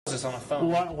Just on a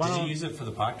phone. Did you use it for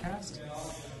the podcast?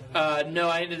 No,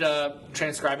 I ended up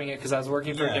transcribing it because I was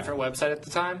working for a different website at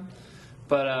the time.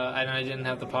 But and I didn't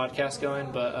have the podcast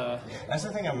going. But that's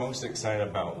the thing I'm most excited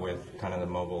about with kind of the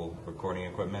mobile recording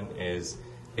equipment is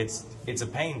it's a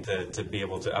pain to be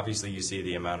able to. Obviously, you see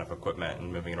the amount of equipment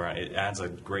and moving it around. It adds a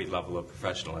great level of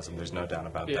professionalism. There's no doubt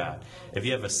about that. If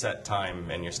you have a set time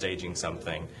and you're staging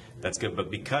something, that's good. But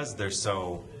because they're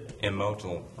so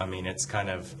immortal, I mean, it's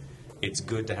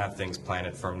good to have things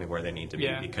planted firmly where they need to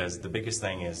be, because the biggest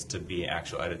thing is to be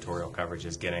actual editorial coverage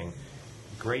is getting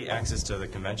great access to the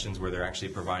conventions where they're actually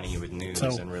providing you with news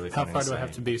and really how fun far insight. do I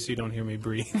have to be so you don't hear me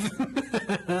breathe?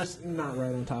 Not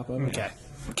right on top of it.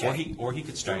 Okay. Or he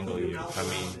could strangle you. I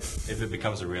mean, if it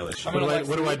becomes a real issue. What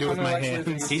do I do with my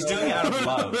hands? He's doing it out of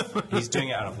love. He's doing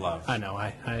it out of love. I know.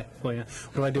 Well, yeah.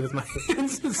 What do I do with my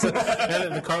hands? So,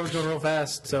 the car was going real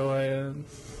fast, so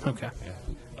I. Okay. Yeah.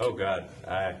 Oh God,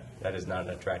 that is not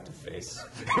an attractive face.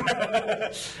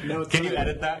 No, Can you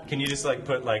edit that? Can you just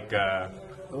put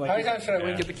how many times should I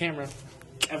wink Yeah. at the camera?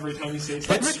 every time you say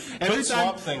something? Every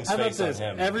Swamp Thing's how about face on this?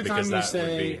 him, Every time because we that would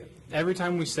say be- every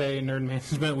time we say nerd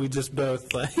management, we just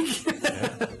both like.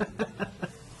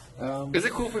 Is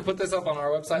it cool if we put this up on our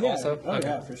website Yeah. also? Oh,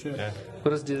 yeah, for sure. Yeah.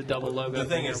 We'll just do the double logo. The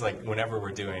thing is, whenever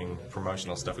we're doing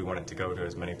promotional stuff, we want it to go to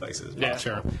as many places as Yeah.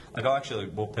 possible. Sure.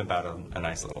 We'll pimp out a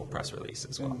nice little press release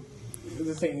as well.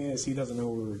 The thing is, he doesn't know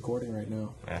we're recording right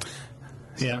now. Yeah.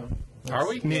 Yeah. Are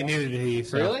we? Neither did he.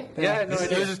 So. Really? Yeah, I had no It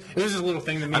idea. was just a little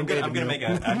thing that me I'm and gonna David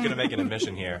knew. make an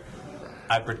admission here.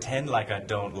 I pretend like I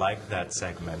don't like that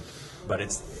segment, but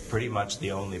it's pretty much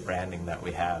the only branding that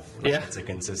we have. Yeah. It's a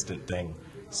consistent thing.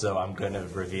 So I'm gonna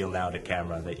reveal now to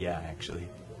camera that actually,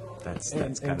 that's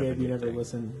And kind of a Gabe, you good never thing.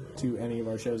 listen to any of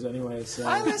our shows anyway, so...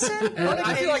 I listen.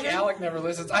 I feel like Alec never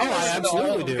listens. I listen to all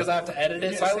absolutely of them do. because I have to edit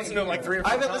it, so I listen to them like 3 or 4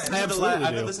 I haven't times. listened to the Absolutely I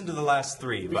haven't do. listened to the last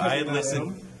 3, but I had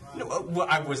listened. No, well,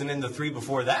 I wasn't in the 3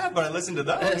 before that, but I listened to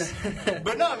those.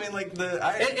 But no, I mean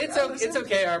It's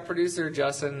okay. Our producer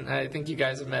Justin, I think you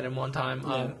guys have met him one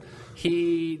time.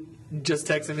 He just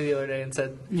texted me the other day and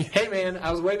said, "Hey man,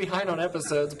 I was way behind on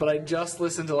episodes, but I just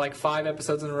listened to like 5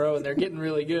 episodes in a row, and they're getting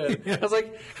really good." I was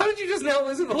like, "How did you just now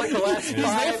listen to like the last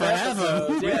 5 for half of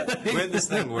episodes?" Yeah. we had this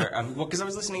thing where, because I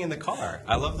was listening in the car.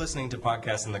 I love listening to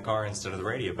podcasts in the car instead of the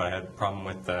radio, but I had a problem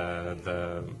with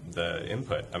the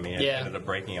input. I mean, it ended up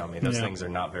breaking on me. Those things are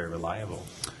not very reliable.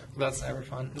 That's never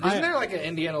fun. Isn't there like an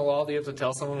Indiana law that you have to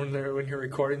tell someone when you're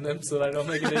recording them so that I don't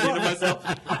make an idiot of myself?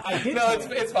 No,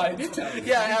 it's fine.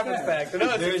 Yeah, I have respect. No,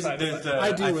 it's fine.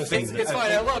 I do listen. It's fine.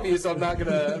 I love you, so I'm not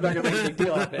gonna make a big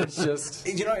deal out of it. It's just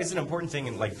It's an important thing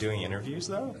in doing interviews,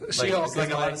 though. She-Hulk is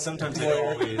my sometimes they don't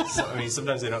always. I mean,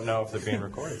 sometimes they don't know if they're being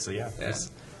recorded. So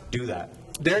just do that.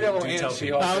 Daredevil Do and tell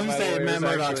She-Hulk. I was are gonna my say, lawyers, Matt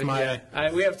Murdock's actually. my-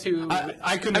 Yeah. We have 2.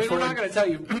 I couldn't We're afford- not going to tell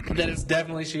you that it's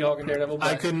definitely She-Hulk and Daredevil. But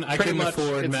I couldn't pretty much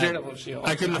afford it's Matt. Daredevil and She-Hulk.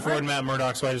 I couldn't afford Matt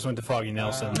Murdock, so I just went to Foggy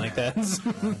Nelson like that.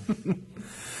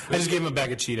 I just gave him a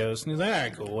bag of Cheetos, and he's like, "All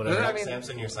right, cool, whatever." I mean-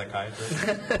 Samson, your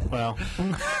psychiatrist. Well,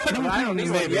 I don't need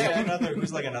one. Yeah.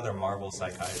 Who's like another Marvel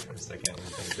psychiatrist? I can't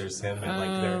even think. There's him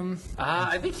and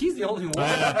I think he's the only one.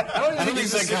 I don't think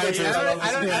he's psychiatrist.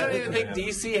 I don't even think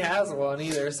DC has one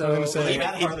either. So gonna say- He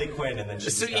had Harley Quinn, and then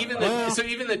So even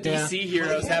the DC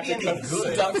heroes have to come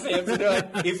good. stuff Samson.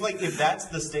 If that's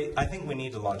the state, I think we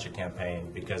need to launch a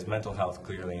campaign because mental health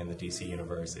clearly in the DC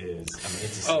universe is. I mean,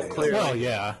 it's a Clearly. well,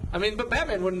 yeah. I mean, but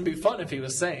Batman wouldn't be fun if he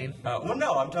was sane. Well,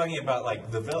 no, I'm talking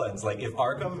about the villains. Like if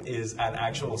Arkham is an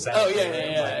actual. Oh,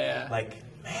 yeah. Like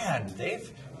man,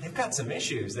 they've got some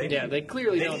issues. They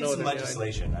clearly they don't need know what some they're doing.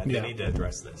 legislation. They Yeah. need to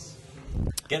address this.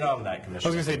 Get on that, I was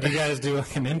Commissioner. gonna say, do you guys do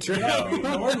like an intro?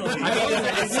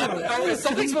 Is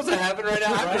something supposed to happen right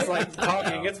now? I'm just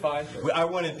talking. It's fine. I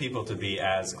wanted people to be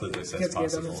as clueless as Kids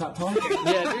gave them to possible. stop talking.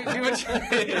 Yeah, do what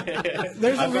you.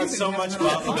 There's a I've got reason so you much haven't-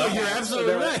 love. Oh, you're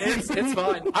absolutely right. It's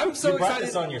fine. I'm so You brought excited.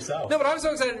 this on yourself. No, but I'm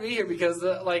so excited to be here because,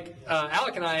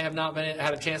 Alec and I have not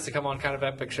had a chance to come on Kind of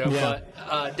Epic Show, Yeah.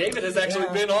 but David has actually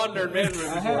been on Nerd Management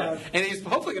I before, have. and he's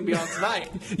hopefully going to be on tonight.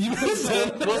 You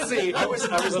We'll see. I was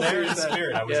there in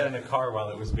spirit. I was Yeah. in the car while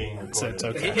it was being recorded. It's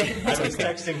okay. I was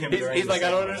texting him. during He's the like,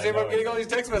 I don't segment. understand why I'm getting all these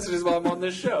text messages while I'm on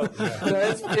this show.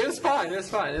 It was fine. It was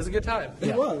fine. It was a good time.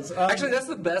 It was. Actually, that's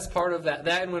the best part of that.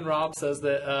 That and when Rob says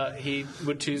that he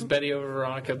would choose Betty over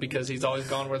Veronica because he's always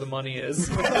gone where the money is.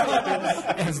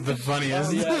 It's the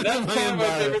funniest. Yeah, that's one of my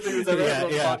favorite things I've ever heard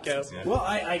on the podcast. Yeah. Well,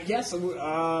 I guess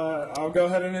I'll go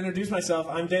ahead and introduce myself.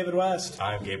 I'm David West.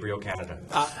 I'm Gabriel Canada.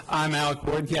 I'm Alec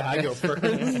Ward. Yeah, I go first.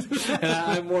 And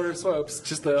I'm Warner Swopes.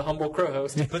 just the humble crow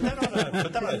host. Put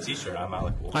that on a T-shirt. I'm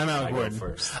Alec Wolf. I'm Alec I go Gordon.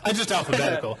 first. I just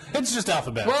alphabetical. It's just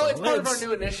alphabetical. Well, it's part of our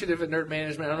new initiative at Nerd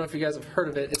Management. I don't know if you guys have heard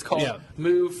of it. It's called Yeah.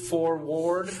 Move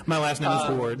Forward. My last name is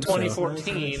Ward.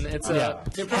 2014. It's a Yeah.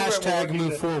 new program we're Hashtag working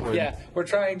move to- forward. Yeah, we're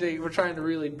trying to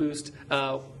really boost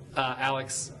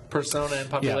Alex's persona and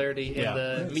popularity Yeah. in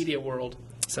the media world.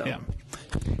 So Yeah.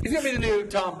 he's gonna be the new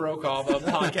Tom Brokaw of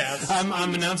podcasts.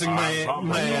 I'm announcing my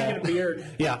Get a beard.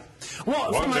 yeah.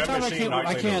 Well, One for my dead time, machine,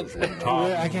 I can't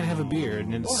Tom. I can't have a beard,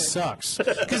 and it sucks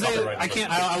because I can't.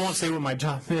 I won't say what my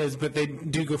job is, but they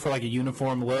do go for like a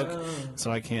uniform look,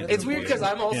 so I can't. It's weird because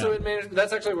I'm also Yeah. in management.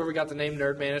 That's actually where we got the name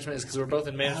Nerd Management, is because we're both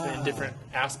in management in different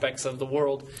aspects of the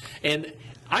world. And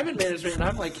I'm in management, and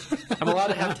I'm allowed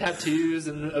to have tattoos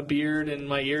and a beard and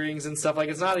my earrings and stuff. Like,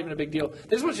 it's not even a big deal.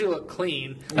 They just want you to look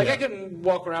clean. Like, I couldn't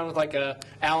walk around with like a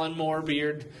Alan Moore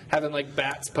beard, having like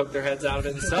bats poke their heads out of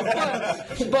it and stuff.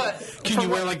 But Can you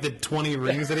wear like the 20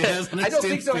 rings that he has on his I don't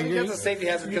think so. I think fingers? that's a safety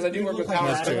hazard because I do work with power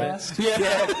That's true.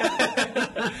 equipment.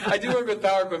 Yeah. I do work with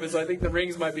power equipment, so I think the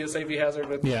rings might be a safety hazard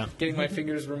with Yeah. getting my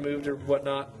fingers removed or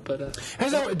whatnot. But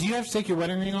Do you have to take your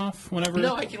wedding ring off whenever?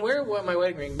 no, I can wear my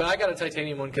wedding ring, but I got a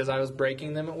titanium one because I was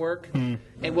breaking them at work, and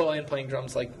playing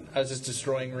drums. Like, I was just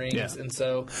destroying rings, Yeah. and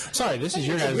so Sorry, this is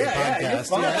your guys' it's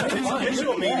fine. podcast.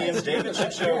 Visual mediums. David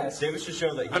should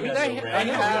show that he has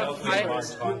a ring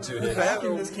marked onto his.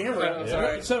 Blocking this camera. Oh,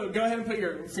 sorry. So go ahead and put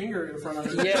your finger in front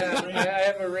of it. yeah, I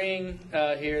have a ring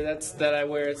here that I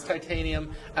wear. It's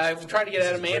titanium. I've tried to get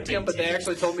adamantium, but they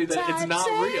actually told me that it's not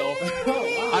real.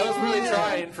 I was really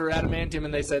trying for adamantium,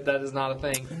 and they said that is not a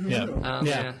thing. Yeah. Yeah.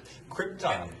 Yeah.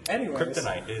 Krypton. Anyways.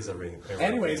 Kryptonite is a ring.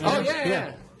 Anyways, Oh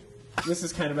yeah. this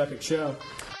is kind of epic show.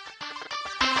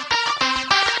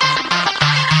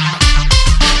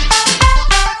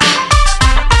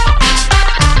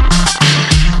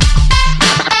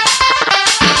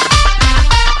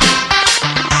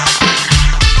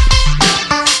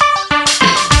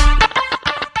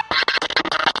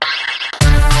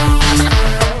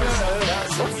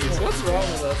 What's wrong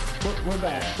with us? We're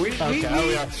back. We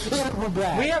We're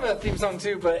back. we have a theme song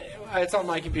too, but it's on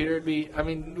my computer.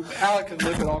 Alec could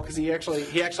look it all because he actually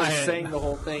sang the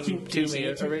whole thing to me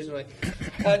originally.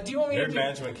 Do you want me to Nerd do?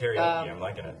 management karaoke. I'm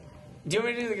liking it. Do you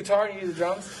want me to do the guitar and you do the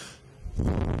drums?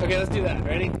 Okay, let's do that.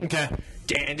 Ready? Okay.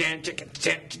 Dan dan chicken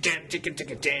dan dan chicken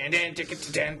chicken dan dan chicken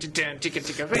dan dan chicken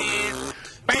chicken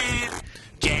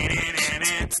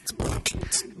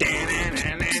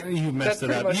You messed That's it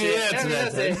pretty up. much it. Yeah, I mean,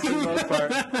 that's it for the most part.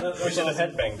 We should have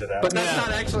headbanged to that. But that's Yeah.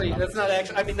 not actually.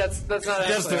 I mean, that's not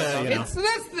Just actually. the, you know.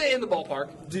 That's in the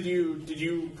ballpark. Did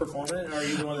you perform it? Or are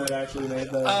you the one that actually made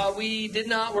the? We did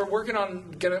not. We're working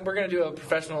on. We're gonna do a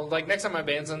professional. Like, next time my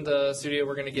band's in the studio,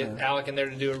 we're gonna get Alec in there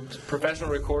to do a professional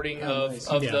recording of nice.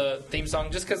 of Yeah. the theme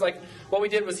song. Just because, like, what we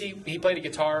did was he played a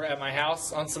guitar at my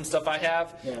house on some stuff I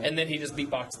have, and then he just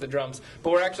beatboxed the drums.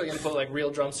 But we're actually gonna put like real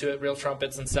drums to it, real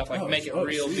trumpets and stuff. Like, make it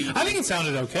real sweet. beat. I think it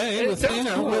sounded okay It with, sounds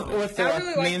cool. with the I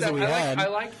really like means that we I had.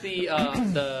 like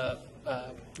the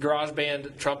garage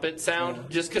band trumpet sound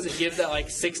just because it gives that like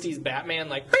 60s Batman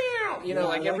like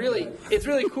like it really it's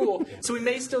really cool. So we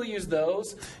may still use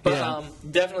those, but Yeah.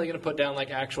 definitely gonna put down like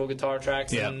actual guitar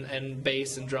tracks Yeah. and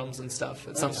bass and drums and stuff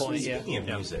at some point. Yeah. Speaking of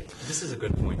music, this is a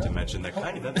good point to mention that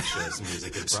Kind of Epic Show's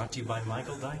music is brought to you by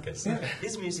Michael Dykus.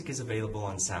 His music is available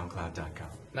on SoundCloud.com.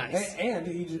 Nice. And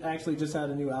he actually just had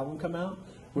a new album come out,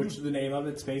 which the name of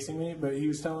it's Spacing Me. But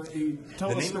he told The a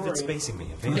name story. of it's Spacing Me.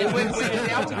 Wait,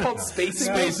 the album called Space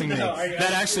Spacing me. No,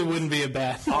 That actually wouldn't be a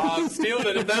bad. Stealed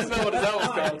it if that's not what his album's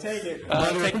Fine, called. take it.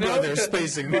 Brother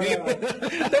spacing me.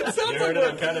 That sounds You heard it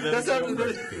on Kind of that Epic sounds, Show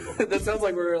first, people. that sounds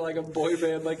like we're like a boy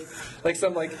band, like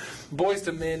some like Boys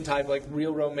to Men type, like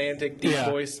real romantic deep Yeah.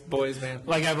 boys band.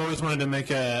 Like, I've always wanted to make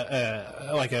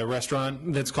a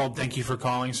restaurant that's called Thank You for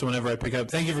Calling. So whenever I pick up,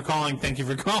 thank you for calling, thank you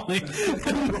for calling.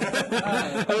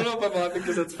 I don't know if I'm laughing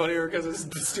because it's funny or because it's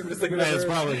the stupidest thing I've Yeah, ever it's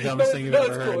heard. probably the dumbest thing you've No,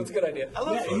 ever it's cool. heard. It's a good idea.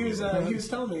 Yeah, he was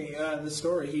telling me the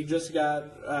story. He just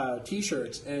got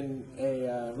T-shirts in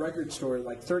a record store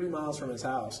like 30 miles from his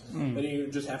house, and he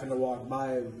just happened to walk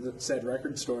by the said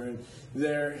record store, and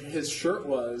there his shirt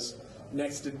was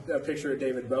next to a picture of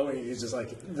David Bowie. And he's just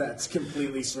like, that's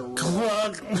completely surreal.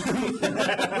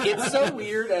 It's so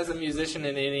weird as a musician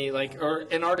in any or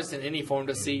an artist in any form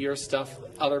to see your stuff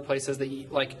other places that you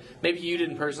maybe you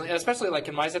didn't personally, especially like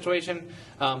in my situation.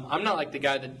 I'm not like the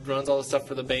guy that runs all the stuff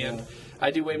for the band.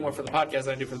 I do way more for the podcast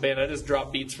than I do for the band. I just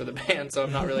drop beats for the band, so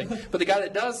I'm not really. But the guy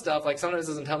that does stuff sometimes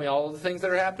doesn't tell me all of the things that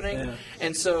are happening,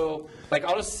 and so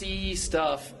I'll just see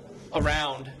stuff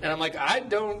around, and I'm like, I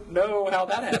don't know how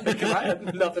that happened because I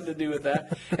had nothing to do with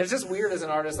that. And it's just weird as an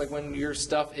artist, when your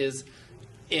stuff is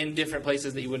in different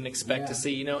places that you wouldn't expect to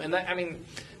see, and that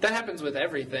that happens with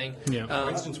everything. Yeah. For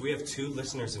instance, we have 2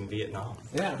 listeners in Vietnam.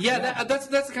 Yeah, that's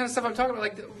the kind of stuff I'm talking about.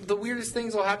 Like the weirdest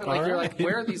things will happen. Like you're like,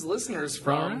 where are these listeners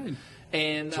from? Right.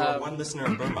 And So one listener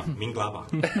in Burma, Minglaba.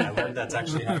 I learned that's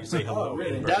actually how you say hello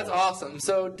in Burma. that's awesome.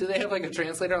 So do they have like a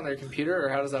translator on their computer, or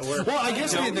how does that work? Well, I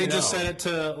guess they just know. set it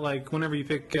to like whenever you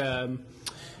pick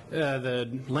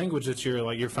the language that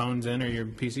your phone's in or your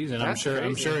PC's in. I'm That's sure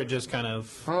crazy. it just kind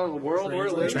of Oh, the world we're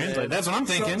living in. translates. That's what I'm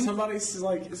thinking. Somebody's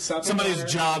like Somebody's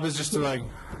job is just to like.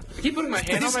 I keep putting my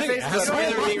hand on my face because I'm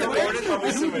either being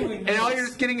recorded, and all you're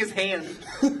just getting is hand.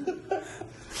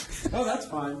 Oh, that's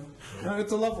fine. No,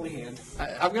 it's a lovely hand.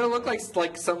 I'm gonna look like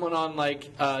someone on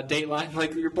like Dateline,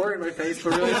 like you're blurring my face,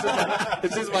 but really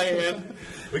it's just my hand.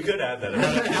 We could add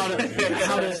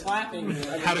that. Slapping.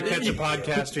 How to catch a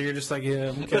podcaster? You're just like,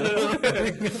 yeah.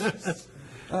 Okay.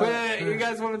 But you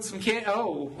guys wanted some can?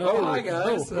 Oh, hi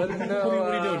guys. I didn't know. What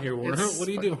are you doing here, Warner? What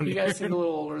are you doing You here? guys seem a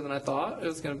little older than I thought it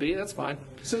was gonna be. That's fine.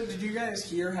 So, did you guys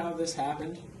hear how this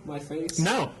happened? My face?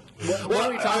 No. What are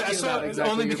we talking I saw about it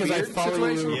exactly? only Your because I beard follow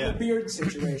situation? you. Yeah. The beard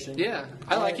situation. Yeah,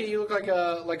 I like it. You look like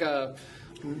a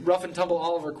rough and tumble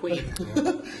Oliver Queen.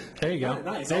 There you go.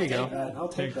 Nice. There I'll you take go. that. I'll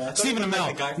take that. Stephen The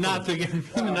guy Amell, from- not the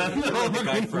The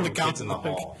guy from the Kids in the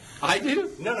comic book. Hall. I do.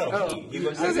 No, Oh. he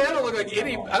looks I don't look like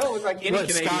any. I don't look like any What,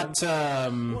 Canadian. Scott?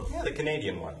 Yeah, the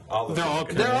Canadian one. All of They're them. all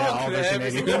They're all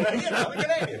Canadian. Canadian. Yeah, the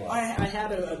Canadian one. I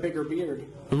had a bigger beard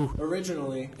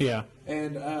originally. Yeah.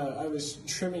 And I was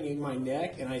trimming in my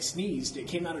neck, and I sneezed. It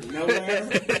came out of nowhere.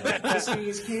 The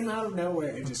sneeze came out of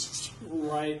nowhere and just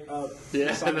right up. Yeah,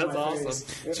 the side of that's my awesome.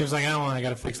 face. She was like, I got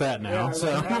to fix that now. Yeah,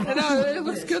 So. No, it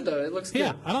looks good though. It looks good.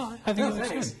 Yeah, I think No, it looks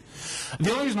thanks. good.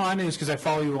 The only reason why I knew is because I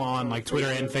follow you on like Twitter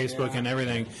and Facebook and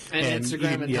everything, And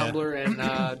Instagram and yeah. Tumblr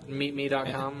and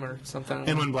meetme.com or something.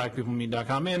 and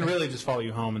whenblackpeoplemeet.com, and really just follow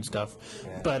you home and stuff.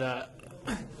 But I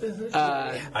Do you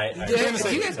guys-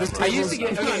 I used to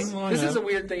get. Okay, Well, this yeah. is a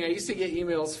weird thing. I used to get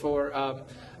emails for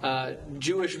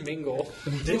Jewish mingle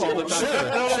all the time.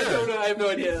 Sure, I have no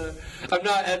idea. I'm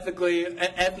not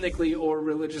ethnically or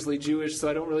religiously Jewish, so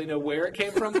I don't really know where it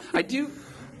came from. I do.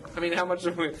 I mean, how much?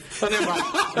 Oh, never mind.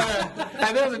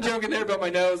 And there was a joke in there about my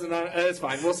nose, and it's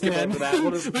fine. We'll skip over that.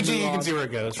 We'll just but you move can on. see where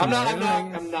it goes. I'm from not.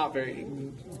 there. I'm not very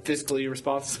fiscally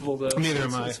responsible though. Neither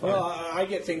am I. Well, I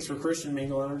get things for Christian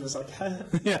Mingle, and I'm just like,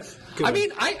 Yeah. I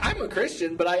mean, I'm a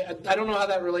Christian, but I don't know how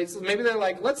that relates. Maybe they're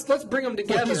like, let's bring them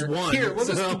together. just one, Here, we'll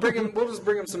so- just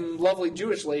bring them some lovely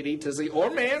Jewish lady to see, or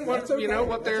man, what that's okay. you know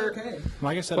what That's they're okay.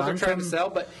 Like I said, what they're I'm trying from, to sell.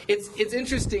 But it's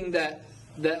interesting that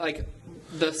like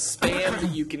the spam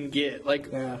that you can get, like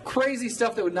Yeah. crazy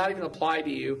stuff that would not even apply to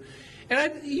you.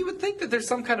 And you would think that there's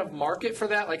some kind of market for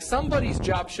that. Like somebody's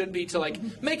job should be to like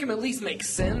make them at least make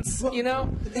sense, you know?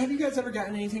 Have you guys ever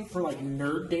gotten anything for like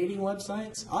nerd dating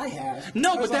websites? I have.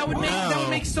 No, I but was that like, would wow.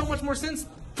 make so much more sense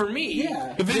for me.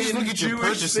 Yeah. If they just than look at your Jewish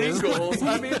purchases. singles.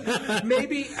 I mean,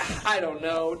 maybe I don't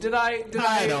know. Did I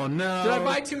don't know. Did I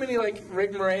buy too many like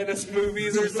Rick Moranis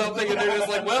movies or something? And they're just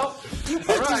like, well, all It's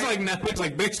just right. like Netflix,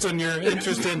 like based on your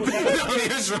interest in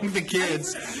Here's from the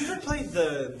kids. Have you ever played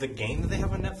the game that they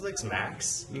have on Netflix,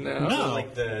 Max? No. No.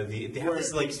 Like they have Where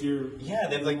this it like makes you- they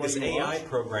have like this what you AI watch?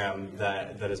 program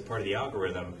that is part of the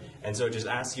algorithm, and so it just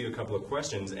asks you a couple of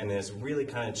questions, and this really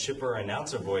kind of chipper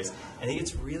announcer voice, and it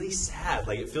gets really sad.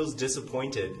 Like it feels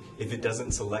disappointed if it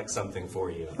doesn't select something for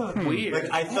you. Weird.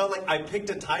 Like I felt like I picked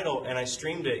a title and I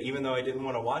streamed it, even though I didn't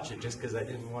want to watch it, just because I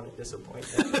didn't want to disappoint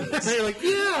them. They're like,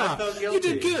 yeah, felt you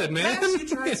did guilty. good, man. Max, you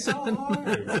tried so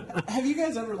hard. Have you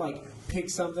guys ever like picked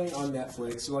something on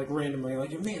Netflix, like randomly,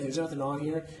 like man, there's nothing on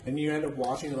here, and you end up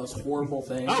watching those horrible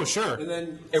things? Oh, sure. And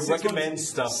then It 6 recommends months,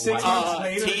 stuff 6 like- months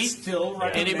later, Teeth? it's still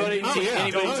recommending. Anybody? Oh, yeah.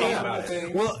 Anybody? Don't Oh, talk yeah. about it.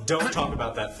 Thing. Well, Don't talk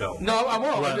about that film. No, I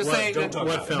won't. What- I'm just what- saying don't that, talk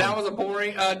about it. that was a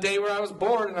boring day where I was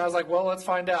bored, and I was like, well, let's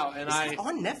find out. And It's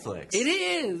on Netflix. it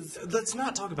is Let's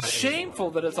not talk about it.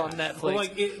 shameful that it's on Netflix. Well,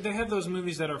 like they have those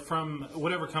movies that are from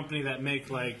whatever company that make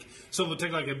like. So they'll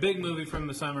take like a big movie from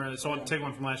the summer. So I'll take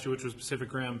one from last year, which was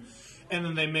Pacific Rim, and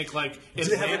then they make like Do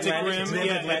they have Atlantic Atlantic- Rim. do they have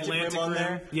Yeah, Atlantic Atlantic Rim on Rim.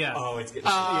 there? Yeah. Oh, it's getting.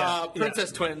 Yeah.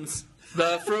 Princess Twins.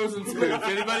 The Frozen spoof.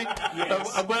 Anybody?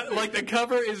 But like the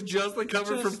cover is just the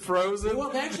cover from Frozen. Well,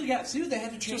 they actually got sued. They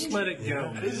had to change. Just let it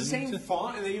go. It's the same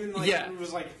font, and they even like Yeah. it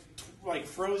was like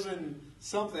Frozen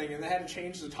something, and they had to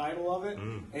change the title of it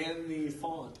and the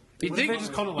font. You What if they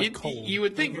just called it, like, Cold? you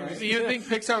would think Right. you would think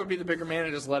Pixar would be the bigger man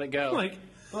and just let it go. Like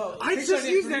Well, I Pixar just didn't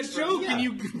used that produce Frozen. joke Yeah. and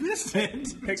you missed it.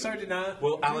 Pixar did not.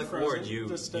 Well, do Alec Frozen, Ward, you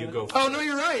just, go. Oh no,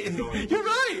 you're right. You're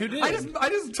right. Who did? I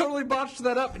just totally botched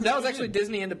that up. That was actually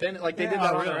Disney independent. Like they did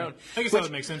that on their own. I guess that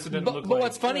would make sense. It didn't But, look but like.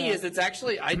 what's funny is it's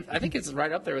actually I think it's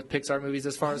right up there with Pixar movies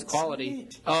as far as quality.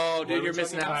 Oh, dude, are you're we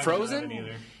missing talking out. about? I haven't Frozen.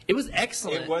 either. It was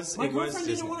excellent. It was. My It was. girlfriend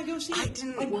Disney. didn't want to go see it. I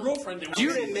didn't. My girlfriend didn't. Do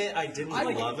want you to admit I didn't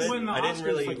Like, love it? when the I didn't Oscars,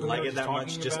 really like, when like they it that were much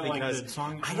talking just about, like, because the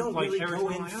song- I don't like, really Harry go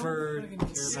Styles, in I for don't care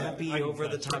about sappy that. over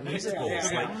the top Yeah, musicals. yeah,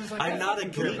 Like yeah. I'm not a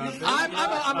geek.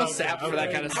 I'm a sap for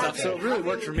that kind of stuff, so it really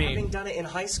worked for me. Having done it in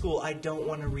high school, I don't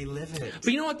want to relive it.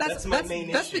 But you know what? That's my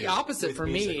main the issue opposite with for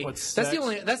music. me. What's That's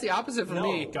sex? the opposite for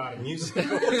me. Got it. Music.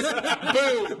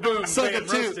 Boom, boom, suck bam, it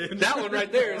too. roasted. That one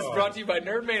right there is brought to you by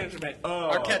Nerd Management,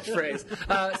 our catchphrase.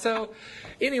 So,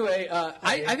 anyway,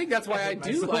 I think that's why I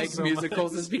do myself like so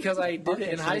musicals is because I did it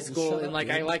in high school and like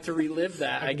I like to relive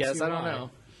that. I guess see I don't why. know.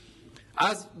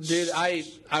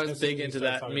 I was big into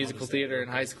that musical theater in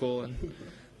high school and.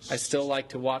 I still like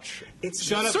to watch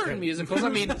Shut up, certain Ken. musicals. I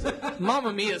mean,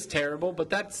 Mamma Mia is terrible, but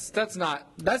that's not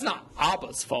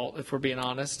ABBA's fault if we're being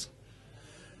honest.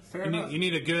 Fair You enough. need, you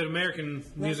need a good American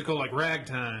musical like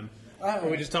Ragtime. Or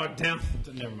we just talk down.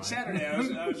 Never mind. Saturday,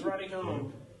 I was riding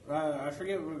home. I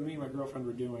forget what me and my girlfriend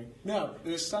were doing. No, it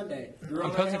was Sunday. We were on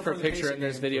I'm the way posing home for a from the picture Pacer and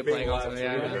there's game. video Being playing also. live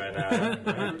Yeah, tweeted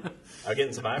right now. I'm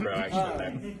getting some eyebrow action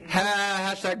there.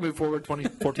 Hashtag move forward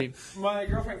 2014. My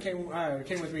girlfriend came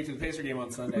with me to the Pacer game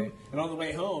on Sunday, and on the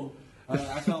way home,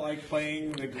 I felt like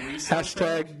playing the Grease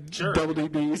soundtrack. Hashtag double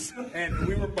DBs. And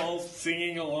we were both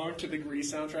singing along to the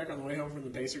Grease soundtrack on the way home from the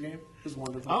Pacer game. It was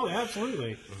wonderful. Oh,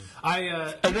 absolutely.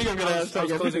 I think I'm gonna I was hashtag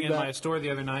closing everything in back. my store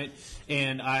the other night,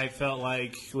 and I felt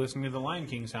like listening to the Lion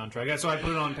King soundtrack. So I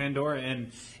put it on Pandora,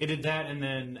 and it did that, and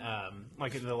then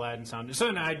like the Aladdin sound. So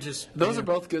then I just Those are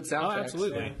both good soundtracks. Oh,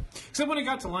 absolutely. Yeah. Except when it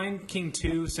got to Lion King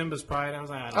 2, Simba's Pride, I was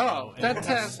like, I don't Oh, know. And that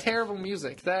has terrible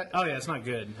music. That. oh yeah, it's not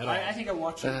good at all. I think I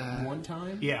watched it one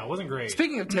time. Yeah, it wasn't great.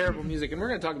 Speaking of terrible music, and we're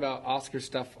going to talk about Oscar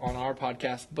stuff on our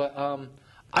podcast, but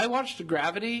I watched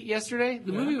Gravity yesterday.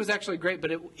 The movie was actually great,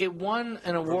 but it won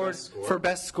an award Best Score? for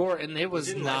best score, and it was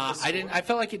didn't like not. the I didn't. score? I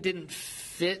felt like it didn't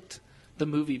fit the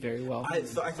movie very well at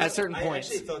certain I points.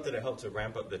 actually thought that it helped to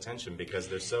ramp up the tension because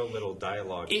there's so little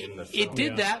dialogue in the film. It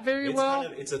did Yeah. that very It's well.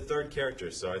 kind of, it's a third character,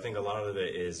 so I think a lot of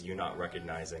it is you not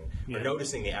recognizing or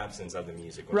noticing the absence of the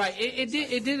music. when Right. it's-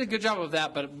 It did a good job of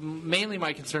that, but mainly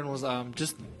my concern was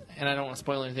just, and I don't want to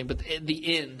spoil anything, but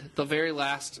the end, the very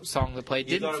last song that played,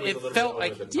 You didn't. thought it was a It little felt bit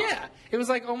like over the top. yeah, it was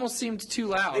like almost seemed too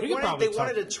loud. They could wanted, probably they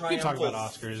wanted a talk- we could talk triumphal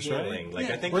about Oscars, right? feeling. Like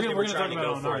I think We're they going were to talk trying to about it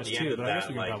go on for at ours the too, end of but I guess that,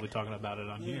 we can like probably talk about it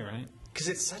on here, right? because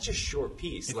it's such a short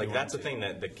piece. Like you that's the want thing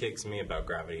that kicks me about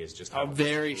Gravity is just A how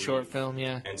very brief short film,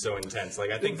 yeah. and so intense.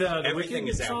 Like I think the everything Wicked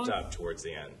is amped song? up towards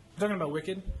the end. Talking about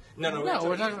Wicked? No, No,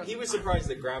 we're talking about- He was surprised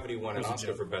that Gravity won an was a Oscar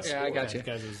joke. for best Yeah, score. I got you.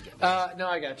 Guys, it was good. No,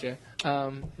 I got you.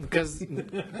 Because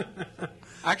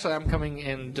actually, I'm coming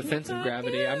in defense of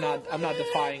Gravity. I'm not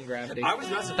defying Gravity. I was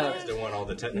not surprised it won all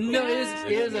the technical. No, it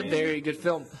awards. is a very good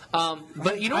film.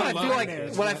 But you know what I love feel it.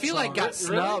 like? What I feel like got Really?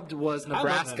 snubbed was I love that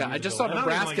Nebraska. I just saw musical.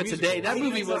 And I don't Nebraska even like today. That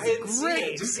musicals. movie I hadn't was seen it.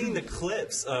 great. Just seeing the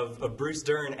clips of Bruce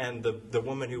Dern and the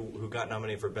woman who got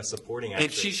nominated for best supporting actress.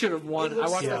 And she should have won. It I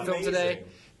was watched so that film amazing. today.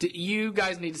 You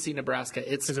guys need to see Nebraska.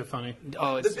 Is it funny?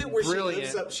 Oh, The it's bit where brilliant. she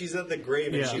lifts up, she's at the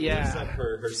grave and Yeah. she Yeah. lifts up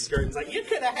her skirt and is like, you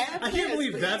could have had I can't this,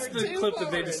 believe but that's you were the too clip that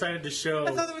they forward." decided to show.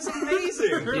 I thought that was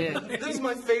amazing. Yeah. That was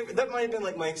my favorite. That might have been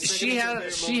like my second She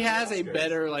favorite she moment has of a Oscars.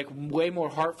 better, like, way more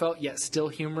heartfelt yet still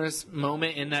humorous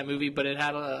moment in that movie, but it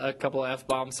had a couple of f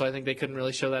bombs, so I think they couldn't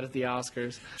really show that at the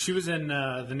Oscars. She was in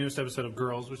the newest episode of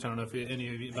Girls, which I don't know if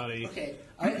any of you Okay,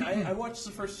 I watched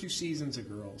the first 2 seasons of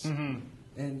Girls,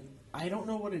 and I don't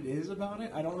know what it is about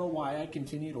it. I don't know why I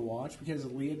continue to watch because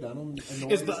Leah Dunham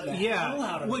annoys Is the hell out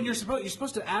yeah. of Well, me. you're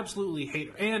supposed to absolutely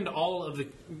hate her, and all of the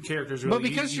characters. Really, But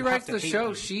because you she have writes to the hate show,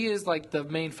 them. she is, like, the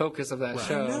main focus of that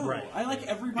show. No, Right. I like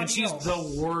everybody And she's else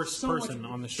the worst so person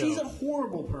much. on the show. She's a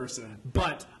horrible person.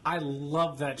 But I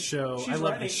love that show. She's I love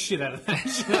writing- the shit out of that I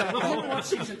haven't show. watched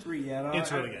season 3 yet.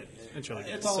 It's really good. It's really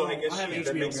good. It's all, So I guess have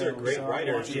that HBO makes her a Go, great so I'll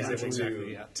writer. watch She's it. able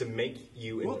exactly, yeah. to make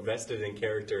you invested in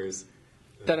characters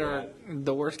That are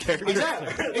the worst characters. like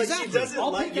she doesn't I'll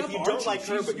like pick if up you don't Archie. like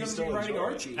her, She's but you gonna still be writing enjoy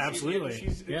it. Archie. Absolutely.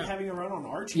 She's Yeah. having a run on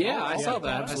Archie. Yeah, I I'll saw pick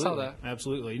that. up. I saw that.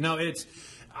 Absolutely. No, it's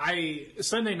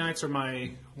Sunday nights are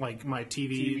my TV.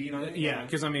 TV night? Yeah,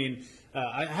 because I mean,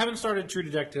 I haven't started True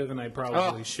Detective, and I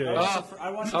probably should. I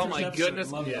watched the Oh first my episode goodness!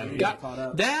 and loved it. I need to Got- get caught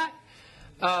up. that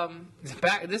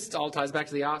This all ties back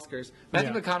to the Oscars.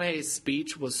 Matthew Yeah. McConaughey's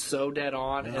speech was so dead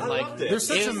on, and I like loved it. There's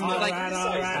such it a was, like,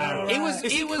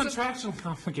 it was contractually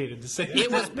complicated to say.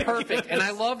 it was perfect, and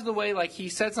I loved the way like he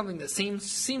said something that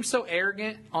seems so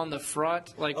arrogant on the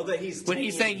front, like Oh, that he's when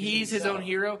he's saying taking he's his own himself.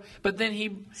 hero, but then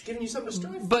It's giving you something to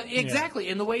strive for. but exactly,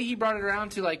 and the way he brought it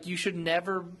around to like you should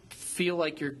never feel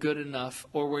like you're good enough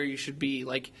or where you should be,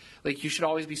 like you should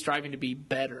always be striving to be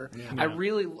better. I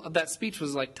really that speech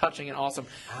was like touching and awesome.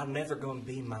 I'm never going to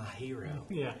be my hero.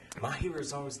 Yeah. My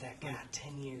hero's always that guy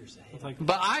 10 years ahead. Like,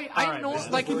 But I right, know this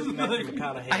is like Matthew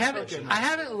McConaughey I haven't impression. I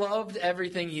haven't loved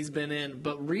everything he's been in,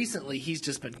 but recently he's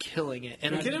just been killing it.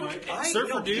 And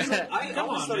Surfer Dude. I Come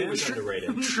always on, thought he man. was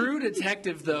underrated. True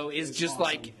Detective though is just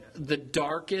like the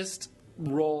darkest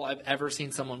role I've ever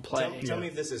seen someone play. Tell me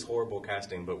if this is horrible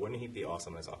casting, but wouldn't he be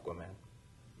awesome as Aquaman?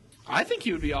 I think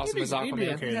he would be awesome as He'd be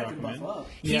Aquaman. okay You as have to buff Aquaman. up.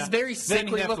 He's Yeah. very Then he'd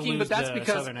sickly have to looking, lose but that's the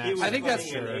because southern He accent. was I think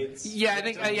that's funny in AIDS. yeah. I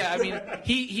think I mean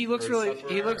he looks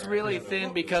really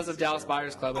thin because of Dallas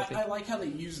Buyers Club. I think I like how they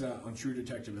use that on True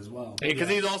Detective as well. because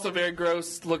he's also very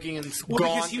gross looking and Well,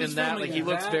 because gaunt he was in that. filming Like he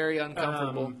looks that, very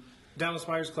uncomfortable. Dallas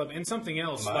Buyers Club and something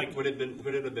else. Mud? Like Would it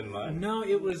have been Mud? no,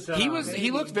 it was.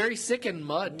 He looked very sick in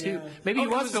mud too. Yeah. Maybe he it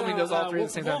was filming those all three at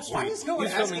the same time. Why is no one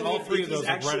He's filming asking all if three of he's those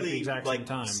like, right at the actually, exact like, same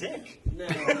time. sick?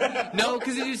 No,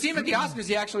 because if you see him at the Oscars,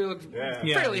 he actually looked Yeah.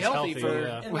 Yeah, fairly he's healthy, healthy, for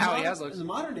yeah. And how he in has looked. the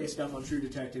modern day stuff on True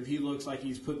Detective, he looks like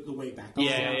he's put the weight back on.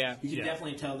 Yeah. You can Yeah.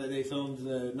 definitely tell that they filmed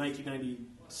the 1990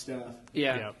 stuff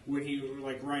Yeah. Yeah. when he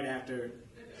like right after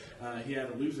he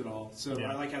had to lose it all. So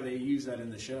Yeah. I like how they use that in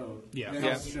the show. Yeah. It Yeah.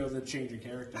 helps show the change in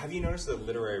character. Have you noticed the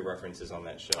literary references on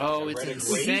that show? Oh, I it's read a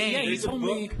insane. great- Yeah, you There's a told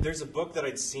book. me. There's a book that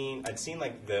I'd seen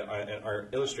like the our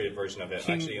illustrated version of it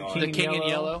actually on The King in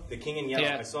Yellow. The King in Yellow.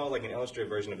 Yeah. I saw like an illustrated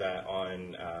version of that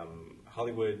on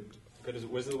Hollywood.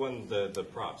 Was it the one the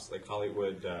props like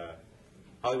Hollywood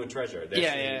Treasure? They Yeah,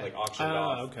 actually, yeah. like auctioned Oh,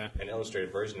 off okay. an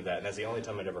illustrated version of that, and that's the only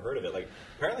time I'd ever heard of it. Like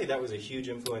apparently that was a huge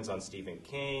influence on Stephen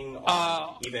King,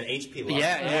 on even H.P.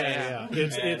 Lovecraft. Yeah.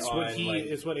 It's And it's what on, he like-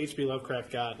 it's what H.P.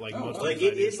 Lovecraft got like most of Like his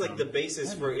it ideas is like from. the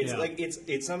basis for it's Yeah. like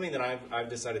it's something that I've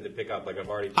decided to pick up. Like I've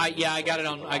already. I got it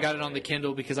on the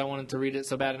Kindle because I wanted to read it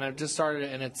so bad, and I've just started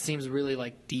it, and it seems really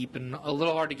like deep and a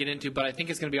little hard to get into, but I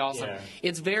think it's going to be awesome. Yeah.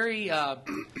 It's very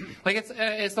like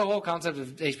it's the whole concept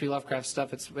of H.P. Lovecraft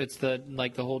stuff. It's the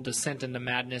like the whole descent into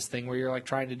madness thing where you're like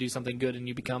trying to do something good and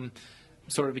you become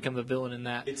the villain in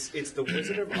that. It's the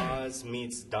Wizard of Oz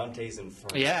meets Dante's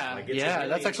Inferno. Yeah, Like, it's yeah, really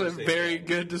that's actually a interesting. very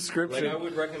good Like description. I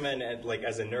would recommend, like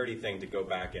as a nerdy thing, to go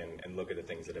back and look at the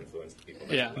things that influence the people.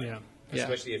 That Yeah. you like. Yeah. Yeah.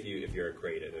 Especially if you're a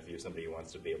creative, if you're somebody who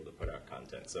wants to be able to put out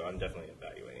content. So I'm definitely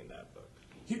evaluating that book.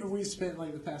 Here we spent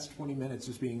like the past 20 minutes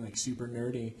just being like super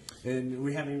nerdy, and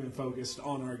we haven't even focused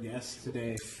on our guest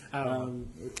today.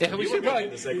 Yeah, we should probably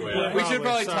The segue. we should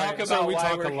probably Sorry. talk about So we why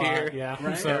talk we're a lot, here. Yeah, I'm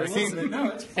Right? sorry.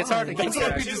 No, it's It's hard to keep That's why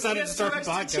track. we decided to start the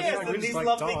podcast. We and just, these like,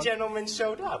 lovely talk. gentlemen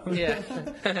showed up. Yeah.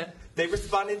 They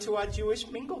responded to our Jewish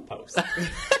mingle post.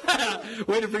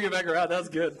 Way to bring it back around. That's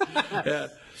good. Yeah.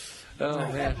 Oh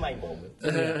I man. had my moment.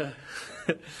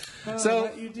 So,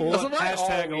 Well, so why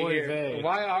hashtag are we oy here? vey.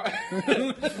 Why are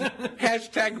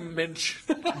hashtag Minch?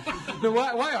 No,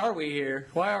 why are we here?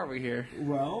 Why are we here?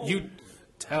 well, You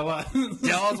tell us.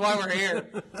 Tell us why we're here.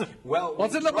 Well,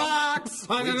 What's in the box?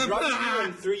 We drugged you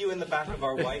and threw you in the back of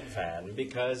our white van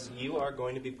because you are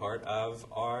going to be part of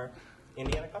our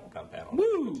Indiana Comic Con panel.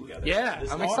 Woo! Together. Yeah,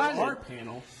 This I'm is excited. our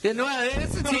panel. Yeah, no,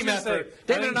 it's a team gonna say, effort. I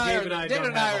David think and I Dave and I are, David don't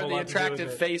and I have a are whole the lot to do with attractive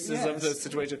it. faces of Yes. the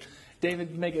situation.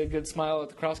 David, make a good smile at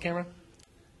the cross camera.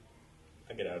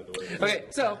 I get out of the way. Okay,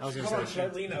 so I was Come gonna on, say,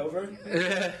 should I lean over?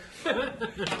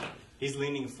 He's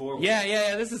leaning forward.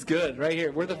 yeah, this is good right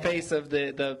here. We're the face of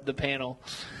the panel.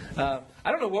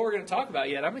 I don't know what we're going to talk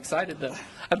about yet. I'm excited though.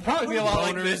 I'd probably be a lot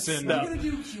like this Boners and- We're stuff. gonna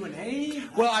do Q&A.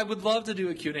 Well, I would love to do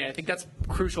a Q&A. I think that's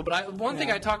crucial. But one thing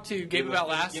I talked to Gabe about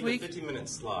last Give week. a 15-minute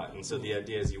slot, and so the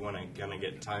idea is you want to kind of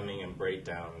get timing and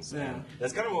breakdowns. Yeah. And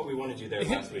that's kind of what we wanted to do there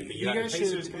last week. But you, You got guys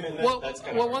Pacers should- come in. Well, That's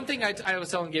kind well, of one thing I was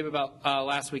telling Gabe about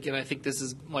last week, and I think this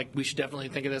is like we should definitely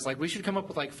think of this. Like we should come up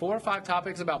with like 4 or 5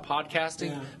 topics about podcasting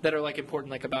Yeah. that are like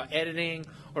important, like about editing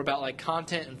or about like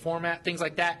content and format, things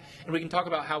like that. And we can talk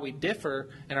about how we differ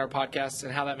in our podcasts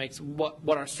and how that makes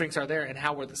what our strengths are there and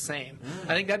how we're the same.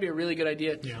 I think that'd be a really good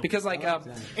idea because like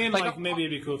and like maybe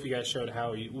it'd be cool if you guys showed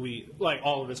how we like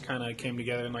all of us kind of came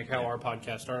together and like how our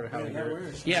podcast started, how we That heard.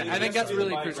 works. yeah, I think that's really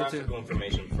provide crucial too. graphical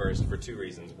information first for 2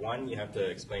 reasons. One, you have to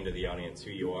explain to the audience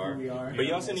who you are. Who we are. But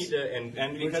you also need to, and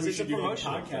Which because we it's a should do on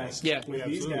promotional podcast. thing. Yeah. We With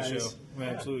these absolutely guys. show. We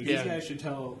absolutely These Yeah. guys should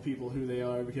tell people who they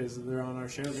are because they're on our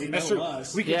show. They know That's true.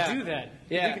 us. We can Yeah. do that.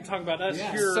 Yeah. We can talk about us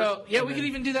Yeah. here. So yeah, and we then- could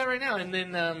even do that right now. and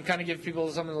then kind of give people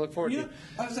something to look forward You to. know,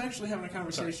 I was actually having a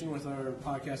conversation with our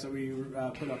podcast that we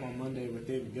put up on Monday with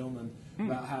David Gilman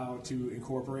about how to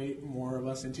incorporate more of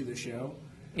us into the show.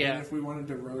 Yeah. And if we wanted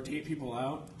to rotate people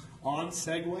out on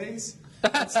segways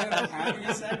instead of having a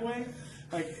segue,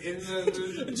 like in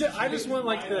the I just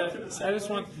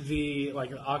want the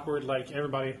like awkward like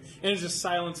everybody and it's just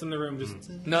silence in the room. Just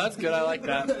No, that's good. I like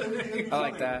that. I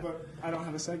like that. But I don't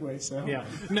have a segue, so yeah.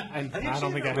 No, I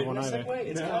don't think I have one either.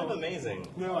 It's kind of amazing.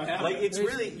 No, I haven't. Like it's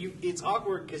really it's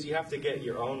awkward because you have to get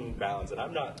your own balance, and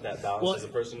I'm not that balanced Well, as a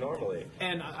person normally.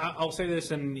 And I'll say this,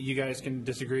 and you guys can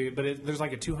disagree, but there's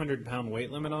like a 200-pound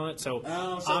weight limit on it, so so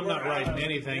I'm not we're riding out.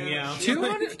 anything. Yeah.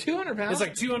 Yeah, 200 pounds? it's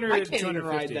like 200, I can't even 250.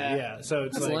 ride that. Yeah, so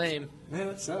it's That's like lame. Man,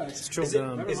 that sucks. Chill Is it,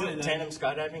 dumb. isn't mind it that. tandem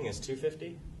skydiving is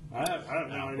 250? I have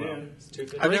no idea. It's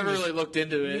 250. I've never really looked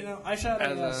into it. You know, I shot a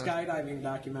as skydiving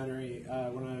documentary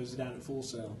when I was down at Full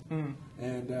Sail,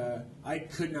 and I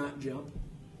could not jump.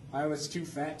 I was too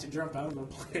fat to jump out of a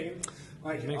plane.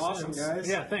 Like, Makes awesome, sense. guys.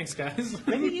 Yeah, thanks, guys.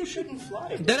 Maybe you shouldn't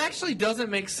fly. That actually doesn't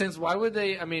make sense. Why would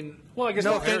they? I mean, Well, I guess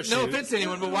no no offense, no parachute. offense to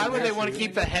anyone, but why would they want to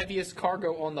keep the heaviest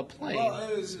cargo on the plane? Well,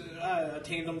 it was a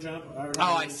tandem jump.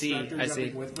 I see, Instructor I see.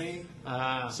 jumping with me.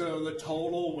 Ah. So the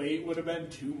total weight would have been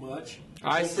too much.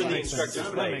 I For the see. instructor's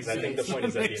That legs, makes I think the sense. point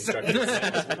is that the That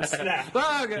instructor's legs snap.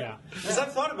 Oh, okay. Yeah. Because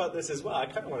I've thought about this as well. I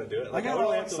kind of want to do it. I Like, got I all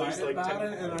only have to lose excited like about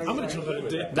 10 it, and I was I'm gonna like, jump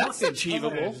at it. That's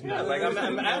achievable. Yeah, like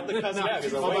I'm at the cusp now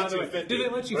because I'm Oh, way by the way, 250. do they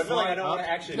let you but I feel like fly I don't want up?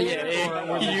 to actually. Yeah,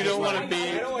 you don't want to I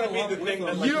be. don't want to be the thing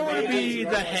that. Like, You don't want to be they-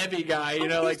 the heavy guy, you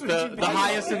know, like the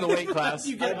highest in the weight class.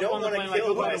 You I get up don't on the want to plane like,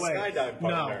 kill oh, by my the way, skydive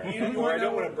partner, No. or I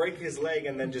don't want to break his leg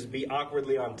and then just be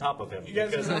awkwardly on top of him. You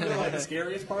guys because- remember like the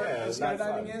scariest part Yeah, of it's not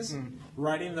skydiving fun. is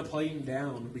riding the plane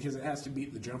down because it has to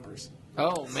beat the jumpers.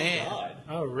 Oh man. God.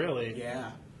 Oh, really?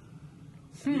 Yeah.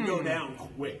 You go down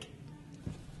quick.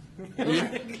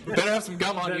 Better have some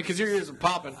gum on you because your ears are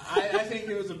popping. I think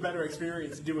it was a better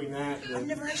experience doing that. Than,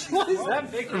 Never actually flown.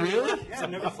 Really? Yeah, I've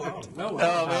never flown. no,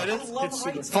 Oh man, love it's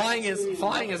heights.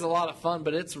 flying is a lot of fun,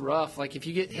 but it's rough. Like if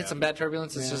you hit some bad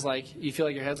turbulence, it's just like you feel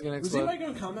like your head's gonna Was explode. anybody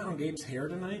going to comment on Gabe's hair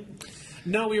tonight?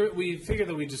 No, we figured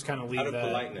that we just kind of leave Out of that.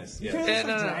 politeness, He yeah. looks Yeah, like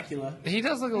no, no. Dracula. He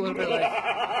does look a little bit like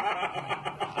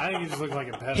I think you just look like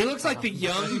a peasant. he looks like the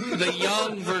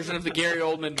young version of the Gary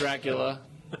Oldman Dracula.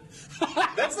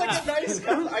 That's like a nice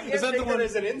comment. I can't that take the one- that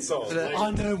as an insult. Like,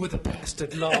 I know where the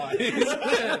bastard lies.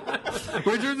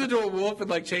 Where he turns into a wolf and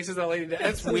like chases that lady down.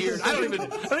 That's weird. I don't even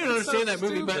understand that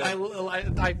movie, but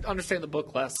I understand the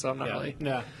book less, so I'm not really.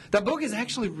 Yeah. That book is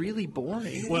actually really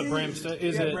boring. What Bram Stoker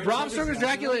is Yeah, it? Bram- Bram Stoker's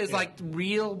Dracula is like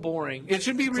real boring. It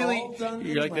should be really. all done in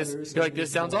You're like this. letters You're like and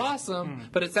this sounds boring. awesome,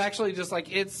 but it's actually just like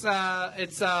it's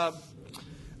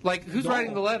like who's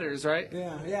writing the letters, right?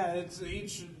 Yeah. It's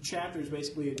each chapter is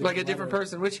basically Like a different letter.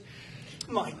 person, which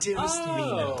my dearest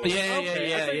Nina.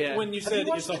 yeah. When you Have you said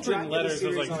watched it's like the written Dracula letters, it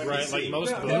was series like on right, NBC? like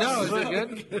most No, books. no, is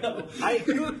it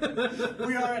good?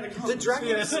 We are at a The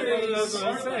Dracula That's series. what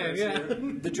I'm saying. Yeah.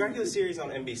 The Dracula series on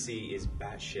NBC is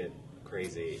batshit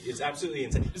crazy. It's absolutely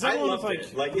insane. Is that I one love with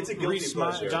it. Like it's a guilty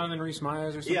pleasure. Jonathan Rhys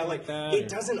Meyers or something Yeah, like that? it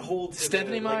doesn't hold to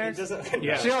Stephanie the, like, Myers? It doesn't,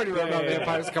 Yeah. She already wrote about Yeah.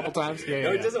 vampires a couple times. Yeah,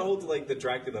 No, yeah. it doesn't hold to like the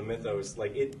Dracula mythos.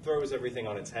 Like it throws everything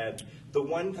on its head. The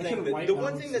one thing could've that, wiped the all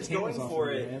one those thing that's candles going off for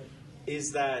of your it head.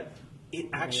 is that it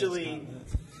actually.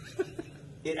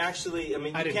 It actually, I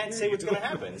mean, I you didn't can't hear say you. what's going to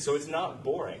happen, so it's not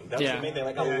boring. That's Yeah. the main thing.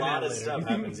 Like a Yeah, lot of later. stuff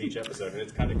happens each episode, and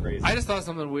it's kind of crazy. I just thought of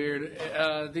something weird.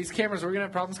 These cameras, we're gonna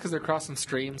have problems because they're crossing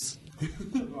streams.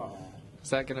 Is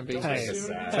that gonna be? Hey. Is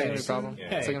that gonna be a problem?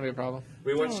 Hey. Is that gonna be a problem?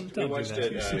 we watched, Don't we do watched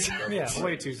that. it. Yeah,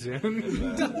 way too soon.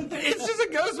 It's just a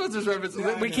Ghostbusters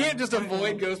reference. We can't just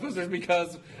avoid Ghostbusters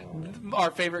because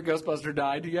our favorite Ghostbuster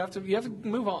died. You have to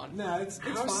move on. No, it's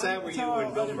How fine. sad were It's you all-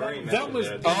 when Bill Murray That was-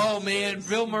 mentioned Oh man,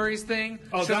 Bill Murray's thing.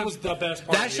 Oh, should that have- was the best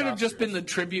part. That of the should have just Oscars. been the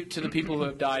tribute to the people who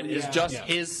have died. Is Yeah. just Yeah.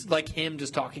 his, like him,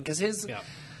 just talking because his Yeah.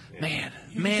 man,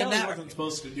 You man, tell he that wasn't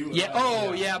supposed to do it. yeah.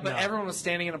 Oh yeah, but No. everyone was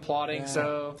standing and applauding. Yeah.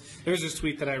 So There was this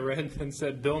tweet that I read and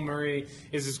said, Bill Murray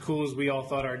is as cool as we all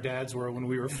thought our dads were when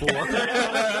we were 4.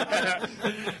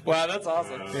 wow, that's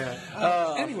awesome.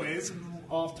 yeah. Anyways,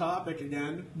 off topic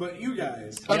again, but you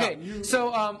guys. Okay, You-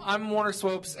 so I'm Warner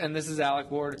Swopes, and this is Alec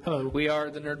Ward. Hello. We are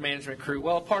the Nerd Management crew.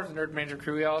 Well, part of the Nerd Management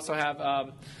crew. We also have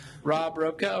Rob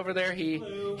Robka over there. He's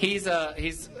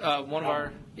one of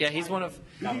our he's one of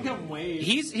you can come wave.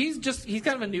 he's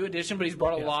kind of a new addition, but he's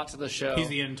brought a lot to the show. He's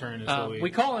the intern. Is what we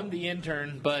call him the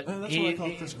intern, but That's what I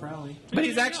call Chris Crowley. but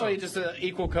he's actually just an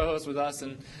equal co-host with us,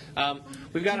 and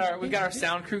we've got our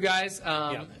sound crew guys.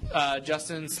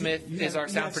 Justin Smith is our you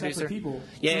sound have separate producer. people.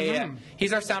 Yeah.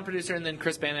 He's our sound producer, and then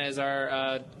Chris Banna is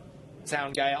our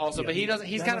sound guy also, but he doesn't.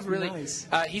 He's That kind of must be really nice.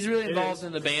 he's really involved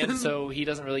in the band, so he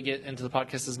doesn't really get into the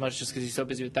podcast as much just because he's so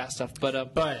busy with that stuff. But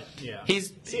yeah.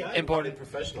 he's See, I important. invited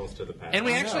professionals to the panel. And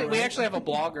we I actually know, we right? actually have a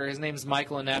blogger. His name's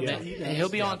Michael Inebnet. Yeah, he does. He'll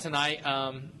be on tonight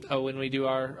when we do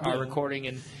our recording,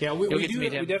 and Yeah, you'll we get to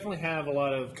meet him. We definitely have a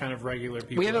lot of kind of regular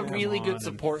people. We have a that come really on good and-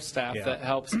 support staff yeah. that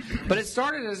helps. But it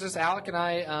started as just Alec and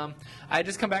I. I had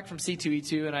just come back from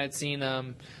C2E2, and I had seen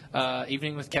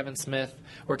Evening with Kevin Smith,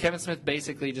 where Kevin Smith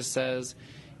basically just says,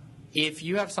 if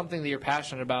you have something that you're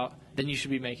passionate about, then you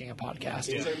should be making a podcast.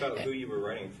 Can you talk about who you were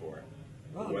writing for?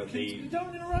 What You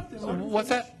don't interrupt him. What's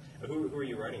that? who were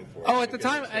you writing for? Oh, at the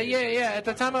Because time, it's yeah. At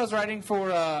the time, I was writing for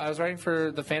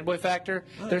the Fanboy Factor.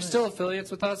 They're still affiliates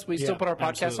with us. We still Yeah, put our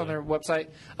podcast absolutely. on their website.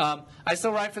 I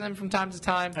still write for them from time to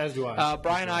time. As do I.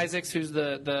 Brian Isaacs, who's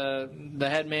the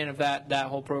head man of that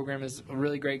whole program, is a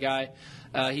really great guy.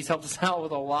 He's helped us out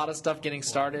with a lot of stuff getting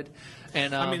started.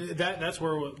 And I mean, that's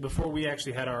where, before we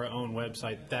actually had our own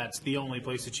website, that's the only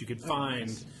place that you could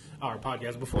find our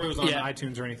podcast. Before it was on Yeah.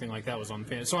 iTunes or anything like that, was on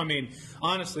Fan. So, I mean,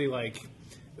 honestly, like,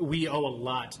 we owe a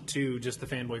lot to just the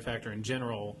Fanboy Factor in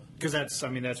general, because that's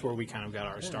where we kind of got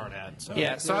our start at. So.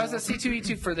 Yeah, so I was at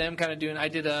C2E2 for them, kind of doing. I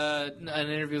did an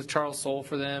interview with Charles Soule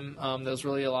for them. That was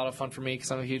really a lot of fun for me because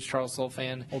I'm a huge Charles Soule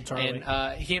fan. Old Charlie.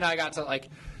 And he and I got to like.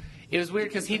 It was weird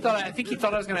because I think he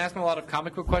thought I was going to ask him a lot of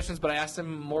comic book questions, but I asked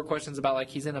him more questions about like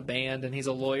he's in a band and he's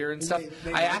a lawyer and stuff. They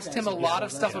I like asked that him a stuff. lot Yeah,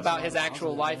 of stuff that's about a his lot of actual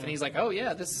positive, life, yeah. and he's like, "Oh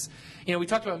yeah, this is." We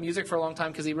talked about music for a long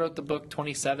time because he wrote the book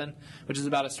 27, which is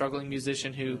about a struggling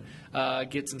musician who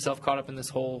gets himself caught up in this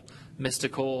whole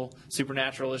mystical,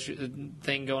 supernatural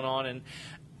thing going on, and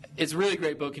it's a really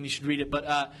great book, and you should read it.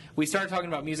 But we started talking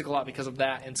about music a lot because of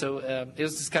that, and so it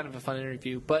was just kind of a fun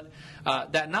interview. But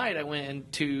that night, I went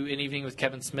into an evening with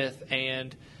Kevin Smith,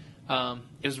 and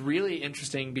it was really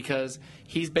interesting because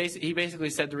he basically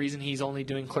said the reason he's only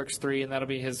doing Clerks 3, and that'll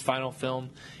be his final film,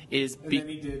 is And then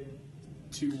he did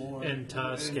 2 more. And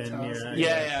Tusk and Tusk. Mira.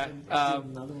 yeah.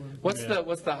 Another one. What's Yeah.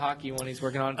 the hockey one he's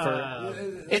working on for?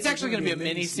 It's It's actually going to be a gonna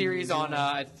mini series on.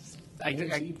 I AMC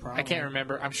can't probably.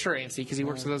 remember. I'm sure AMC because he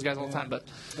works with those guys all the time. But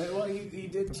Well, he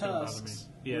did bother me. Tusks.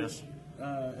 Yeah. which,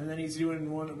 and then he's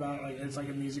doing one about it's like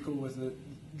a musical with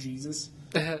Jesus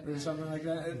or something like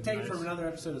that. Take it from another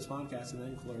episode of Spawncast and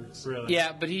then Clerks. Really?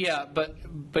 yeah, but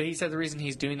he said the reason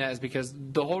he's doing that is because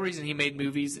the whole reason he made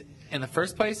movies in the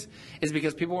first place is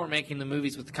because people weren't making the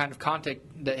movies with the kind of content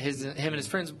that him and his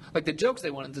friends, like the jokes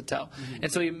they wanted to tell.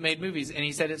 And so he made movies, and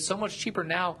he said it's so much cheaper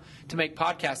now to make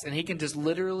podcasts, and he can just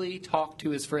literally talk to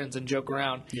his friends and joke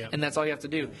around, Yeah. and that's all you have to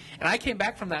do. And I came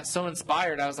back from that so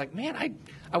inspired. I was like, man,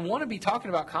 I want to be talking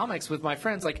about comics with my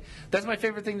friends. Like, that's my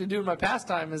favorite thing to do in my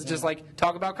pastime is just like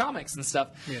talk about comics and stuff.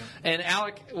 Yeah. And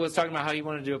Alec was talking about how he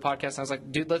wanted to do a podcast, and I was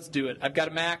like, dude, let's do it. I've got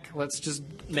a Mac. Let's just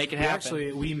make it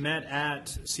happen. We met at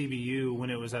CBU when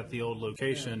it was at the old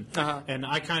location, Uh-huh. and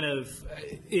I kind of,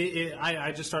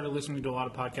 I just started listening to a lot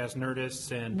of podcasts,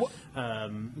 Nerdists, and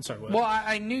sorry, what? Well,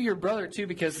 I knew your brother too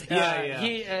because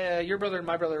your brother and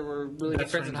my brother were really good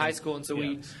Best friends in high school, and so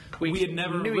yeah. we had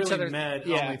never knew really each other. met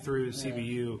Yeah. only through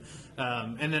CBU.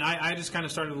 And then I just kind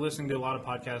of started listening to a lot of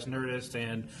podcasts, Nerdist,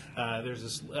 and there's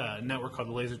this network called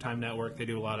the Laser Time Network. They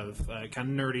do a lot of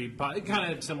kind of nerdy,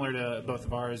 kind of similar to both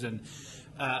of ours. And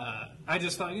I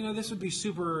just thought, this would be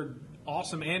super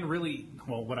awesome and really,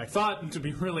 well, what I thought to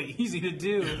be really easy to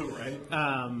do.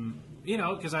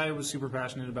 Right. Because I was super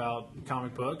passionate about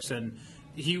comic books, and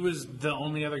he was the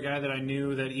only other guy that I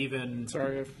knew that even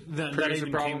Sorry if that producer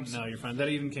even problems. came. No, you're fine. That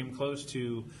even came close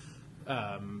to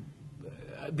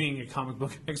being a comic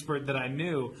book expert that I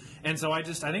knew. And so I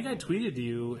think I tweeted to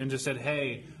you and just said,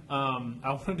 hey, I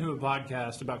want to do a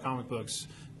podcast about comic books.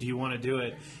 Do you want to do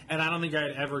it? And I don't think I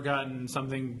had ever gotten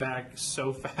something back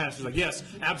so fast. It was like, yes,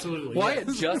 absolutely. Well, I yes.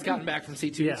 had just gotten back from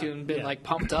C2E2 Yeah, and been yeah. like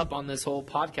pumped up on this whole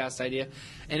podcast idea,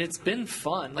 and it's been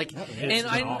fun. Like, and been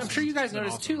I'm awesome. sure you guys It's been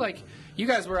noticed awesome. too. Like, you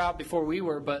guys were out before we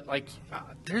were, but like,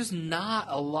 there's not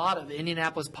a lot of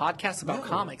Indianapolis podcasts about No,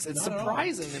 comics. It's not at all.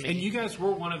 surprising to me. And you guys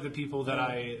were one of the people that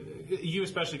you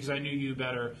especially because I knew you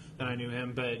better than I knew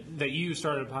him, but that you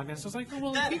started a podcast. I was like, oh,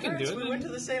 well, if you can do it. We then- went to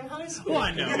the same high school. Well,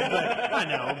 I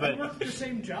know, but The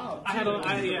same job. I had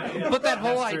yeah. But that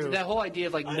whole That's idea, true. that whole idea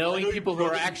of like knowing people who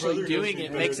are actually doing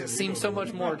it makes it seem so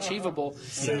much more achievable.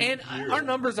 And our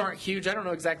numbers aren't huge. I don't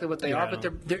know exactly what they are, but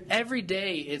they're every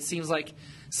day. It seems like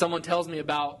someone tells me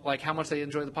about like how much they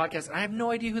enjoy the podcast, and I have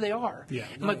no idea who they are. Yeah.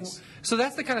 I'm like, Nice. so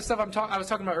that's the kind of stuff I was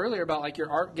talking about earlier about like your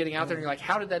art getting out there, and you're like,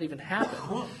 how did that even happen?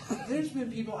 Well, there's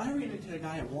been people. I ran into a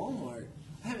guy at Walmart.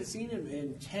 I haven't seen him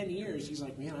in 10 years. He's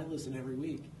like, man, I listen every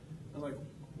week. I'm like,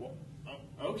 well,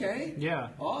 okay. Yeah.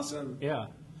 Awesome. Yeah.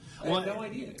 I had no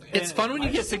idea. It's fun when you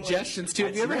get suggestions too.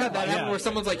 Have you ever had that happen where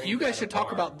someone's like, "You guys should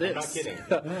talk about this"? I'm not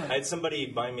kidding. I had somebody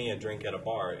buy me a drink at a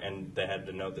bar, and they had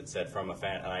a note that said "from a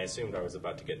fan," and I assumed I was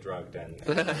about to get drugged. And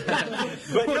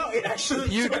but no, it actually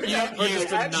You drank my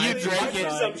it.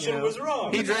 assumption was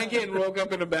wrong. He drank it and woke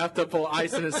up in a bathtub full of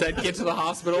ice and it said, "Get to the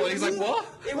hospital." And he's like, "What?"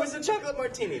 It was a chocolate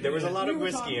martini. There was a lot of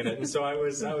whiskey in it, and so I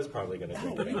was probably going to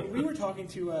drink it. We were talking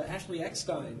to Ashley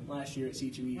Eckstein last year at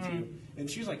C2E2, and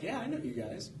she was like, "Yeah, I know you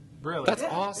guys." Really? That's Yeah.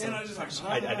 awesome. And I was just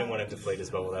like, I didn't want to deflate his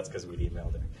bubble. That's because we'd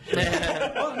emailed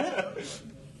her. "Oh no."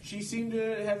 She seemed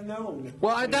to have known.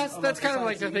 Well, that's kind of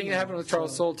like the Besides thing that happened with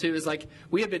Charles Soule too. Is like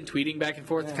we had been tweeting back and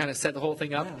forth to kind of set the whole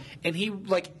thing up, and he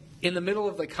like. In the middle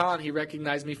of the con, he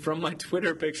recognized me from my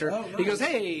Twitter picture. Oh, He goes, nice.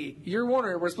 "Hey, you're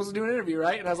Warner. We're supposed to do an interview,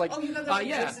 right?" And I was like, Oh, you got that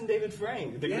yeah, Jason David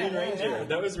Frank, the Yeah, Green Ranger. yeah.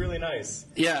 That was really nice.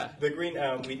 yeah." The Green,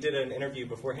 we did an interview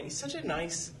beforehand. He's such a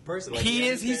nice person. Like, He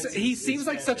is. understands He his seems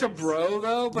like fan such a base. bro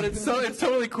though, but it's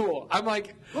totally cool. I'm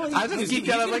like, I just geeked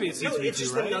out. I'm like, No, it's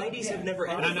just the '90s have never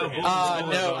ended. I know for him.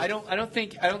 no, I don't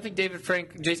think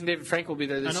Jason David Frank will be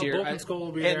there this I know year. Bolton Skull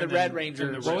will be and there, the Red and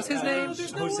Ranger. the What was his name?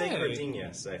 there's no Jose way.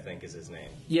 Cardenas, I think, is his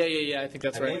name. Yeah. I think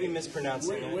that's I may be right.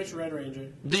 mispronouncing it. Which Red Ranger?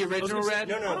 The original Red.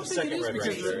 No, I the don't think it second is Red because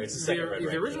Ranger. It's the second Red the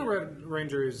Ranger. original Red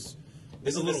Ranger is.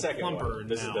 This is a the little second plumper one.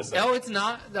 This now. is the second. Oh, it's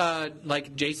not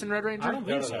like Jason Red Ranger. I don't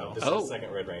No, think no, so. no. This Oh. is the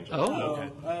second Red Ranger. Oh.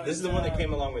 Okay. This is the one that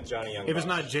came along with Johnny Young. If it's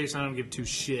not Jason, I don't give two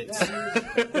shits.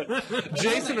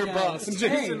 Jason or Bust.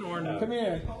 Jason or no. Come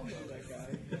here.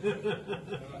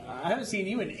 I haven't seen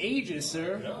you in ages,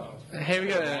 sir. Hey, we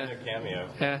got a a cameo.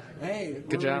 yeah. Hey,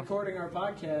 Good we're job. recording our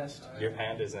podcast. Your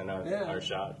hand is in Yeah. our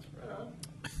shot.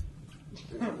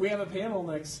 We have a panel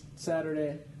next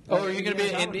Saturday. Oh, are you going to be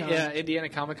at Comic-Con. Indiana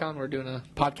Comic Con? We're doing a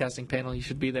podcasting panel. You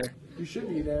should be there. You should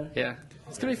be there. Yeah,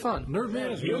 it's gonna be fun. Nerd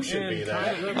management. You should be there.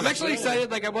 I'm actually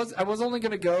excited. Like I was only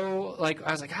gonna go. Like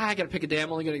I was like, I gotta pick a day.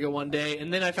 I'm only gonna go one day.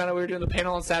 And then I found out we were doing the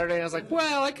panel on Saturday. And I was like,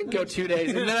 well, I could go 2 days.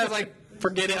 And then I was like,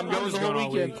 forget it. I'm going the just whole going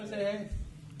all weekend. week. Say hey.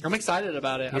 I'm excited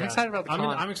about it. I'm Yeah. excited about the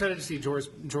con. I'm excited to see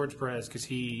George Perez because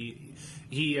he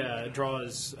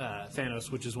draws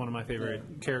Thanos, which is one of my favorite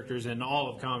characters in all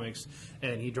of comics,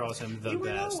 and he draws him the You were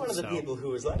not best. one of the so. people who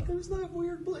was like, "Who's that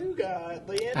weird blue guy at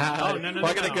the end?" Oh, no, well,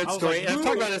 I got a good I was story. like, and I've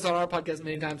talked "Ooh." about this on our podcast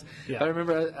many times. Yeah. But I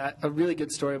remember a really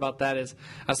good story about that is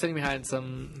I was sitting behind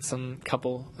some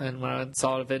couple, and when I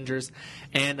saw Avengers,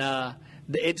 and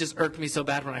it just irked me so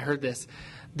bad when I heard this.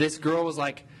 This girl was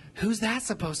like, "Who's that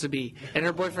supposed to be?" And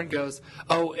her boyfriend goes,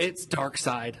 "Oh, it's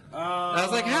Darkseid." And I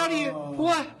was like, "How do you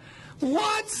what?"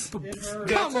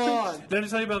 Come on! Did I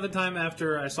tell you about the time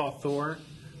after I saw Thor?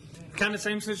 Kind of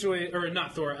same situation, or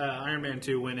not Thor, Iron Man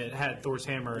 2, when it had Thor's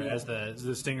hammer as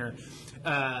the stinger.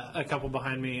 A couple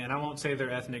behind me, and I won't say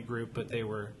their ethnic group, but they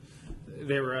were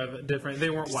of different. They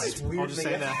weren't white. I'll just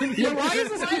say that. Yeah, why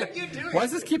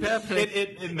does this keep happening?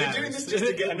 It You're matters. doing this just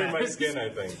to get It under my matters. skin, I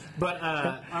think. But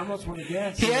I almost want to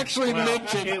guess. He actually Well,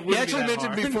 mentioned. it He wouldn't actually be that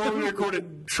mentioned hard. before we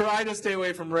recorded, try to stay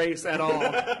away from race at all,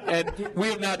 and we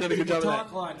have not done a good job of talk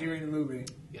that. a lot during the movie.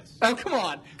 yes. Oh, come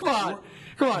on.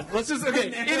 Let's just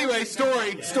okay. Anyway,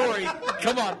 story.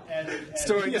 Come on,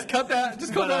 story. Just cut that.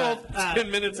 Just cut that whole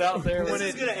 10 minutes out there. This When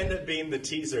is it, going to end up being the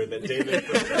teaser that David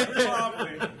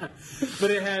put.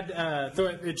 But it had Thor,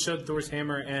 it showed Thor's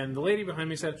hammer, and the lady behind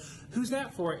me said, "Who's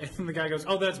that for?" And the guy goes,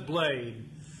 "Oh, that's Blade."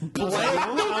 I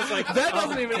was like, that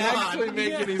doesn't "Oh, even God." actually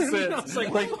make any I sense. was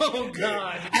like, "Oh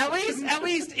God." At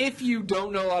least if you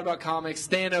don't know a lot about comics,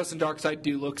 Thanos and Darkseid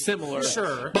do look similar.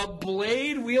 Sure. But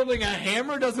Blade wielding a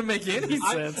hammer doesn't make any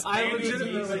sense. I In the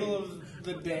legitimately. middle of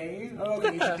the day. Oh,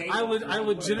 okay, it's a day. I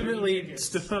legitimately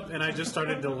stood up and I just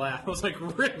started to laugh. I was like,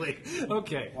 really?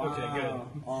 Okay, okay, good.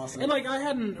 Awesome. And like I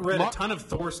hadn't read a ton of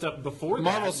Thor stuff before that.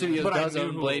 Marvel Studios but I does knew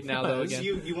own who Blade it now, though. was.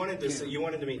 Again, You wanted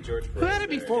to meet George Perez. who had it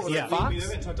there. before? Was Yeah. it Fox? We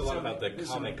haven't talked a lot about the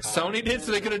comic. Sony did,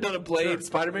 so they could have done a Blade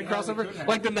Spider-Man crossover,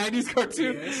 like the '90s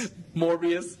cartoon.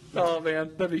 Morbius. Oh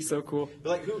man, that'd be so cool. But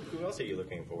like, who else are you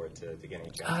looking forward to getting a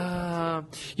chance?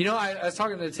 I was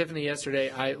talking to Tiffany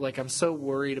yesterday. I'm so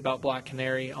worried about Black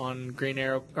Canary on Green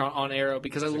Arrow on Arrow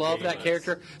because I love Katie that Lotz.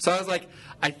 character. So I was like,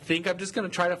 I think I'm just gonna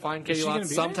try to find Katie she gonna Lotz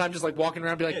be sometime, just like walking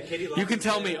around, and be like, Yeah, Katie Lotz you can is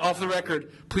tell there. me off the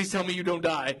record. Please tell me you don't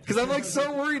die, because I'm like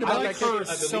so worried about I like that her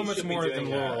character. so believe much she'll be more than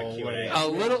doing, Laurel. Q&A. A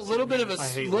little bit of a I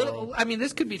hate little. Laurel. I mean,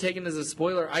 this could be taken as a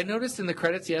spoiler. I noticed in the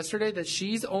credits yesterday that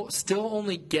she's still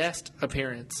only guest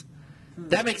appearance.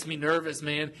 That makes me nervous,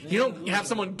 man. You don't have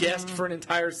someone guest for an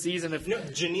entire season if. No,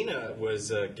 Janina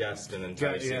was a guest an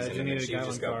entire Yeah, season, and Janina then she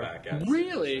just got Gallagher. back as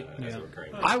Really? as a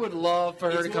recurring. I would love for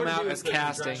her It's to come more out do as with the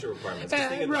casting. contractual requirements. 'Cause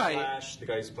think of Right. the Flash, the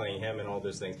guys playing him, and all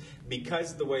those things.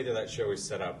 Because of the way that show is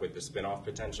set up with the spin-off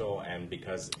potential, and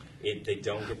because they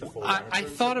don't get the full. I Dinosaur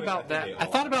thought equipment, about that. think I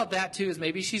they thought all- about that too. Is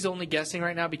maybe she's only guessing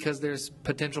right now because there's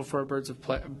potential for a Birds of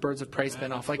Prey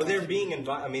spinoff. Like, But they're being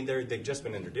invited. I mean, they've just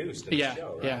been introduced in yeah, the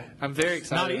show, right? yeah. I'm very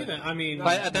excited. Not even. I mean,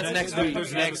 That's next week.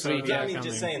 there's an Next episode week, Yeah, yeah. I mean, coming.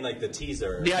 just saying, like the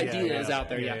teaser. The idea is out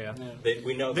there. Yeah.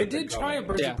 We know They that they're did try a coming.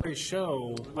 Birds Yeah. of Prey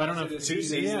show. I don't know if Two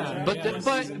seasons. Yeah.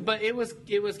 But it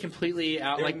was completely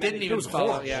out. They were Like didn't meta- even was follow.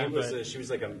 horrible. Yeah. She was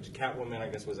like a Catwoman. I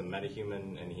guess was a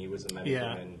metahuman, and he was a metahuman.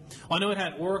 Yeah. Well, I know it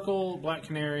had Oracle, Black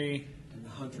Canary, And the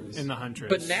Huntress. and the Huntress.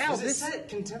 But now Was it this. set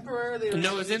contemporarily? or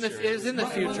No, it was in the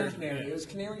future. Canary. It was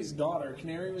Canary's daughter.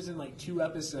 Canary was in like 2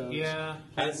 episodes. Yeah.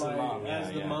 As the mom, As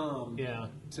yeah, the yeah. mom. Yeah.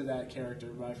 To that character,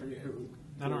 but I forget who.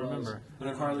 I don't it was. remember.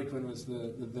 And Harley Quinn was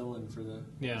the villain for the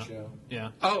Yeah. show. Yeah.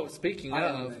 Oh, speaking I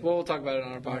own of, it. well, we'll talk about it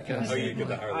on our podcast. Oh, you get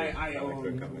the Harley. I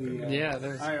own the. Yeah,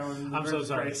 there's. I own. The I'm so Birds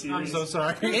of Prey sorry. I'm series. so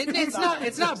sorry.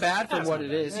 It's not bad for what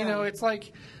it is. You know, it's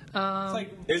like. It's like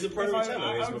It was a perfect time.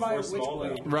 It was I would buy a before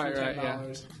Witchblade Smallville. for Right, right, yeah.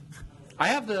 $10. I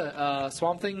have the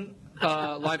Swamp Thing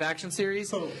live action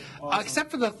series, awesome.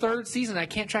 except for the 3rd season. I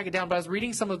can't track it down, but I was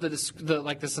reading some of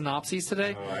the synopses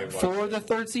today I watched for it. the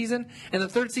 3rd season, and the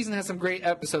 3rd season has some great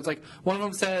episodes. Like one of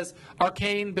them says,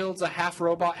 Arcane builds a half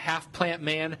robot, half plant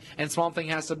man, and Swamp Thing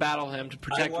has to battle him to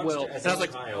protect watched Will. it as And I was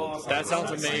a like, child. that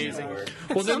sounds Awesome. amazing. Awesome.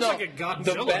 Well, then Sounds like a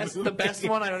Godzilla the movie. best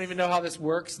one. I don't even know how this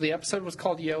works. The episode was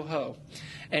called Yo Ho,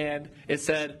 and it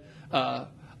said.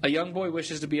 A young boy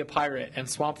wishes to be a pirate, and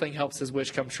Swamp Thing helps his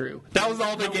wish come true. That was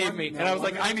all they gave me, and I was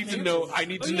like, I need to know. I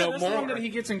need to know that's the one more. that he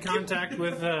gets in contact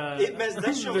with.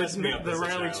 That show messed me up the as a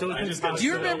Riley child. Children's I just gotta Do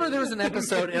you say. remember there was an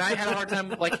episode, and I had a hard time.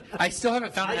 Like, I still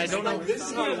haven't found it. I don't know. This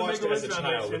is how I watched it as a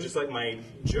child, with just like my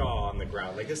jaw on the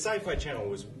ground. Like the Sci-Fi Channel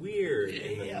was weird.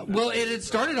 Well, it had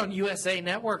started on USA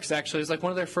Networks. Actually, it was like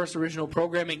one of their first original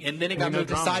programming, and then it got no moved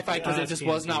to drama. Sci-Fi because Yeah, it just TNT.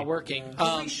 was not working.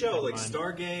 Every show like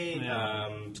Stargate,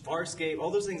 Farscape, all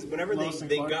those things. Whenever Lois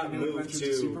and they Clark, got The New moved Adventures of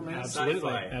to Superman. Absolutely.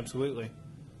 Sci-Fi, Absolutely.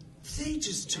 they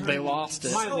just turned. They lost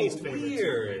it. My So least favorite.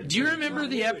 weird. Do you remember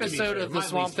the episode of the My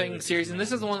Swamp least Thing favorite. series? And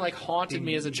this is the one that like haunted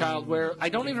me as a child, where I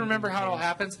don't even remember how it all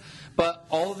happens, but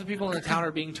all of the people in the town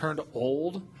are being turned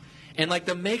old, and like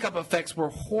the makeup effects were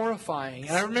horrifying.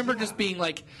 And I remember just being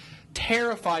like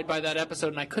terrified by that episode,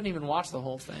 and I couldn't even watch the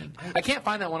whole thing. I can't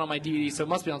find that one on my DVD, so it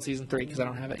must be on season 3 because I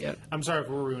don't have it yet. I'm sorry if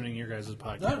we're ruining your guys'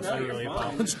 podcast. No, I you're really fine.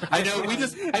 apologize. I know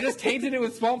I just tainted it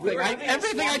with Swamp Thing.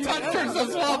 Everything I touched turns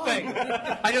to Swamp Thing.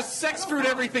 I just sex fruit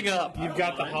everything up. You've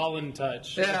got the Holland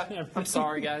touch. Yeah, I'm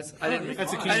sorry, guys. I didn't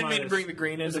That's a key mean to Midas. bring the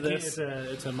green into this.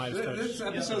 It's a Midas touch. This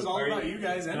episode's all about you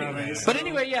guys, anyways. But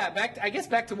anyway, yeah.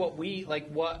 Back to what we like.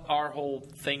 What our whole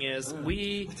thing is.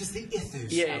 We What is the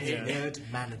ethos Yeah, of yeah. nerd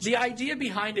management? the idea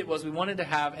behind it was we wanted to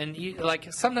have, and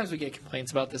like sometimes we get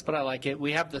complaints about this, but I like it.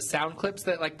 We have the sound clips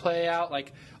that like play out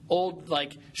like old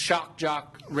like shock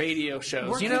jock radio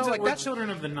shows. Like we're that's children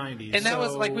of the '90s, and that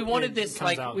was so like we wanted it this comes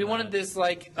like out we in wanted that. this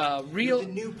like real. The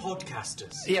new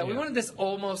podcasters. Yeah, we wanted this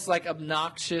almost like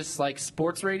obnoxious like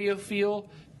sports radio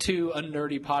feel to a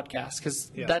nerdy podcast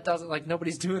because Yeah. that doesn't like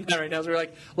nobody's doing that right now. So we're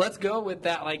like, let's go with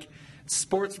that like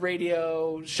sports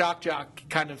radio shock jock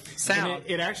kind of sound.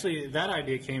 And it actually, that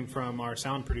idea came from our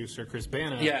sound producer, Chris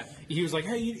Bana. Yeah. He was like,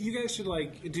 hey, you guys should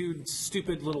like do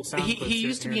stupid little sound He clips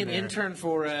used to here be and an there. intern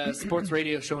for a sports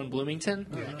radio show in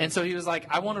Bloomington, and so he was like,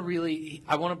 I want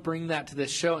to bring that to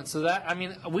this show, and so that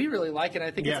we really like it.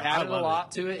 I think it's Yeah, I added a love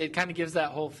lot to it. It kind of gives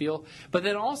that whole feel, but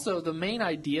then also the main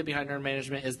idea behind Nerd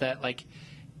Management is that like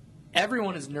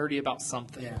everyone is nerdy about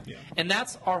something, Yeah. and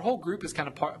that's our whole group is kind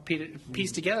of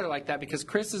pieced together like that because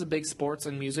Chris is a big sports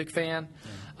and music fan.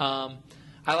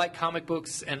 I like comic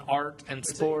books and art and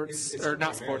sports, it's or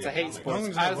not sports. I hate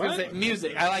primarily sports. comic I was going to what? say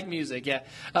music. I like music, yeah.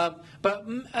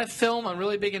 But film, I'm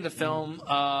really big into film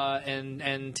and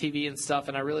TV and stuff,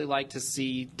 and I really like to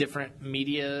see different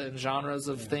media and genres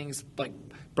of things like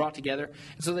brought together.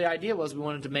 And so the idea was we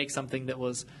wanted to make something that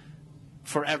was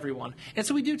for everyone. And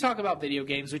so we do talk about video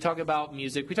games, we talk about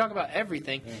music, we talk about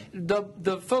everything.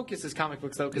 The focus is comic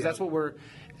books though, because that's what we're,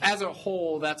 as a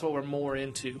whole, that's what we're more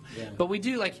into. But we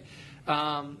do like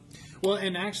Well,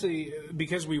 and actually,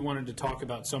 because we wanted to talk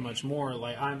about so much more,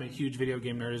 like I'm a huge video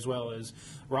game nerd as well as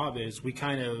Rob is, we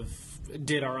kind of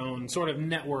did our own sort of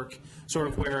network, sort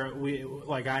of where we,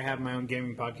 like I have my own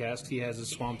gaming podcast, he has a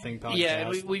Swamp Thing podcast. Yeah,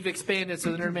 and we've expanded.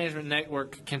 So the Nerd Management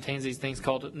Network contains these things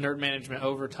called Nerd Management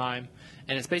Overtime,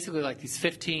 and it's basically like these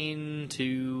 15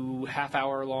 to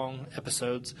half-hour long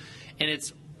episodes, and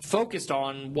it's focused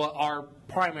on what our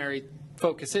primary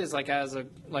focus is, like as a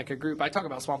group. I talk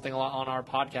about Swamp Thing a lot on our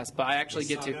podcast, but I actually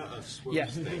get to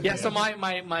yeah. So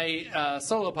my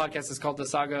solo podcast is called The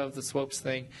Saga of the Swopes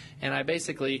Thing, and I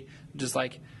basically just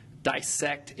like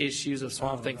dissect issues of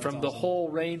Swamp Thing from the whole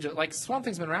range of, like, Swamp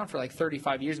Thing's been around for like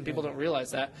 35 years and people don't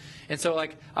realize that. And so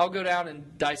like I'll go down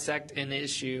and dissect an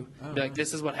issue, be like,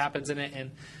 this is what happens in it,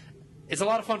 and it's a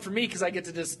lot of fun for me because I get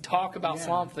to just talk about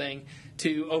Swamp Thing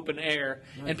to open air,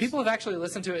 and people have actually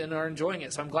listened to it and are enjoying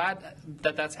it. So I'm glad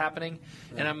that that's happening,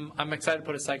 and I'm excited to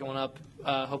put a second one up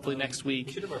hopefully next We week.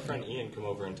 should have our friend Ian come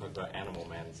over and talk about Animal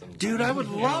Man sometime. Dude, I would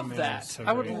love man, that. that's so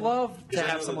I would great. love to Because I know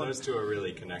have that someone. those two are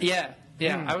really connected.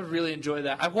 Yeah, I would really enjoy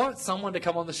that. I want someone to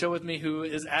come on the show with me who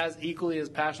is as equally as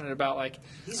passionate about like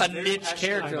He's a very niche passionate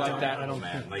character about like that. Animal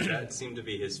Man. Like that seemed to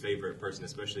be his favorite person,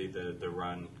 especially the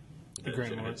run that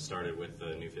Grant had Morrison. started with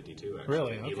the New 52. Actually,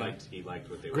 Really? he Okay. liked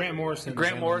what they were Grant doing. Morrison.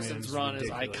 Grant Animal Morrison's Man's run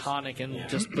ridiculous. is iconic and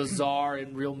just bizarre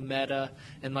and real meta,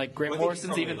 and like Grant Well, I think he Morrison's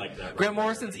probably even liked that Grant run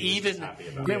Morrison's there. He was just even happy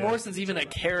about Grant it. Morrison's even a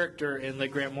character in the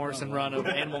Grant Morrison run of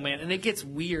Animal Man, and it gets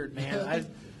weird, man.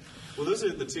 Well, those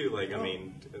are the two. Like, I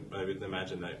mean, I would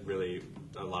imagine that really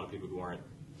a lot of people who aren't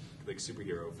like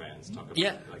superhero fans talk about.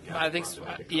 Yeah, like, I think so.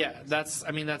 yeah. That's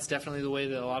definitely the way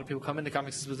that a lot of people come into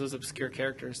comics is with those obscure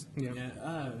characters.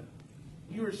 Yeah.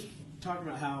 You were talking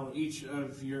about how each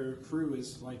of your crew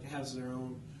is like has their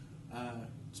own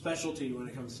specialty when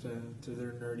it comes to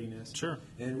their nerdiness. Sure.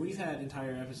 And we've had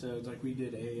entire episodes, like we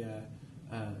did a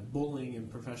bowling and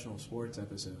professional sports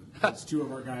episode. 'Cause two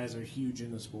of our guys are huge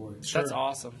into sports. That's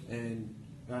awesome. And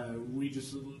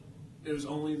it was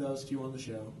only those two on the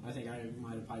show. I think I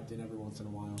might have piped in every once in a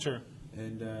while. Sure.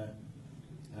 And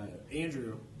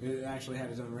Andrew actually had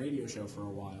his own radio show for a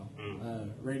while.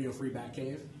 Radio Free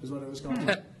Batcave is what it was called.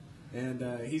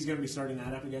 And he's going to be starting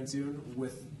that up again soon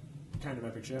with Kind of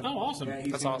Epic Show. Oh, awesome. Yeah,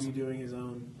 he's That's going awesome. to be doing his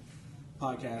own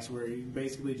podcast where he's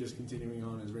basically just continuing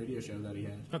on his radio show that he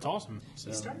had. That's awesome. So,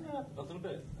 He started up a little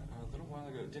while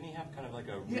ago. Didn't he have kind of like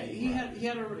a yeah, he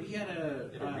had a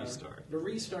restart. A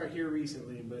restart here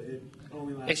recently, but it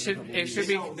only lasted. It should- a couple it weeks. should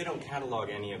They be- they don't catalog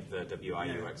any of the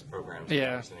WIUX programs. that Yeah.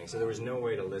 you're listening, so there was no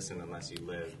way to listen unless you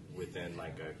live within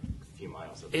like a few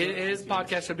miles of His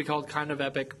podcast should be called Kind of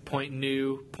Epic, Point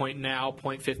New, Point Now,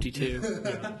 Point 52.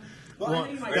 Well, I think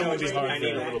he might that keep would be the hard I need a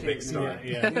Radio little Free big Batcave start.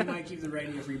 name. Yeah. He might keep the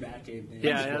Radio Free Batcave name.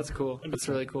 Yeah, that's cool. That's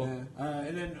really cool.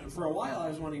 And then for a while, I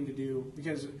was wanting to do,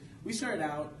 because we started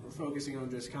out focusing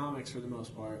on just comics for the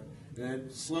most part. And then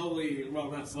slowly, well,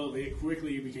 not slowly, it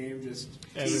quickly became just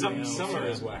Everything else. Summer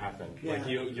is what happened. Like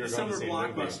you're the going summer to see a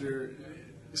movie. blockbuster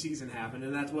season happened,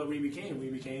 and that's what we became. We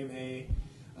became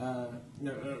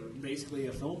basically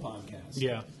a film podcast.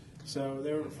 Yeah. So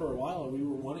there, for a while, we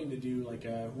were wanting to do like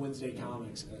a Wednesday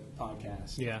comics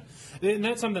podcast. Yeah, and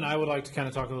that's something I would like to kind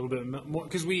of talk a little bit more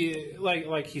because we,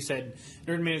 like he said,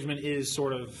 nerd management is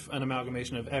sort of an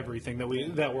amalgamation of everything that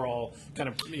we're all kind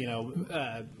of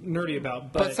nerdy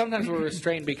about. But sometimes we're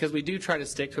restrained because we do try to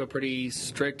stick to a pretty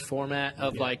strict format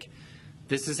of like,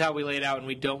 this is how we lay it out, and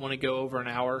we don't want to go over an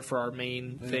hour for our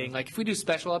main thing. Like if we do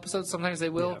special episodes, sometimes they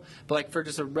will, but like for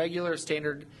just a regular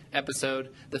standard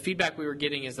episode, the feedback we were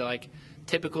getting is that like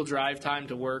typical drive time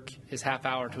to work is half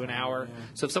hour to an hour.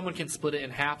 So if someone can split it in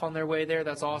half on their way there,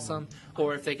 that's awesome.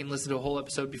 Or if they can listen to a whole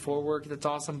episode before work, that's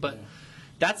awesome. But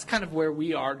that's kind of where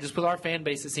we are. Just with our fan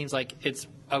base, it seems like it's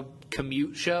a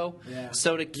commute show. Yeah.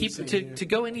 So to keep Same to here. to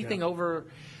go anything over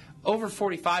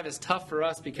 45 is tough for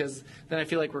us because then I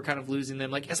feel like we're kind of losing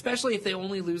them. Like especially if they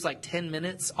only lose like 10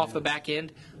 minutes off the back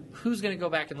end, who's going to go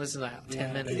back and listen to that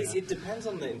 10 minutes? It depends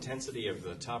on the intensity of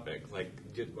the topic. Like,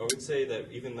 I would say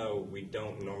that even though we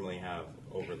don't normally have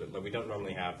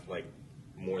like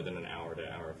more than an hour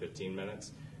to hour 15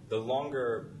 minutes, the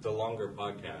longer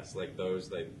podcasts, like those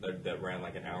that ran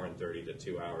like an hour and 30 to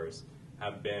 2 hours,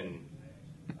 have been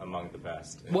among the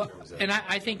best. In Well, terms of, and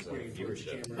I think in terms of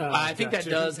viewership. I think that gotcha.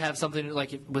 does have something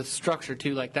like with structure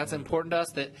too. Like that's important to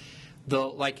us that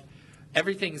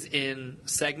everything's in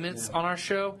segments on our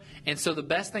show, and so the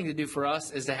best thing to do for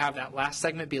us is to have that last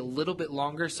segment be a little bit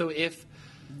longer. So if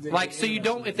Like, so you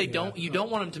don't, if they don't, you don't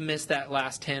want them to miss that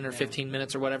last 10 or 15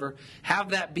 minutes or whatever. Have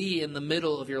that be in the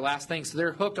middle of your last thing. So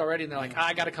they're hooked already and they're like,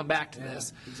 I got to come back to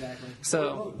this. Exactly.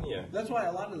 So, Yeah. That's why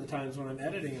a lot of the times when I'm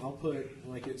editing, I'll put,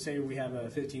 like, say we have a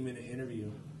 15-minute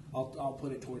interview, I'll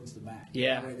put it towards the back.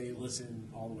 Yeah. That way they listen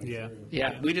all the way Yeah. through.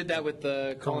 yeah, we did that with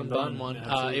the Colin Bunn one.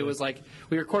 absolutely. It was like,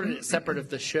 we recorded it separate of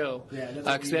the show. Yeah, that's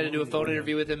what Because we had to do a we phone normally do.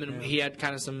 interview with him, and he had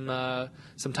kind of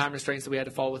some time restraints that we had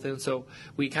to follow within. So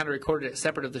we kind of recorded it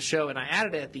separate of the show, and I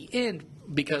added it at the end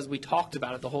because we talked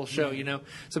about it the whole show, you know?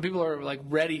 So people are, like,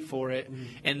 ready for it.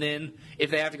 And then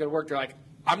if they have to go to work, they're like,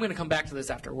 I'm going to come back to this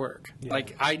after work.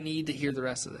 Like, I need to hear the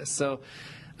rest of this. So,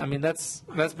 I mean, that's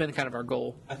been kind of our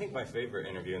goal. I think my favorite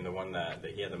interview and the one that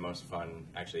he had the most fun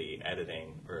actually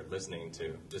editing or listening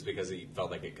to, just because he felt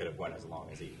like it could have went as long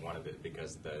as he wanted it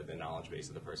because the knowledge base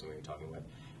of the person we were talking with,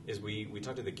 is we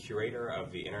talked to the curator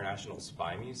of the International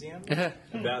Spy Museum.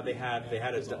 About they had a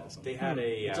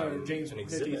It's our James an 50th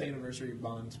exhibit. anniversary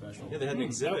Bond special. Yeah, they had an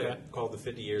exhibit okay. called "The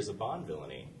 50 Years of Bond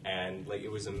Villainy," and like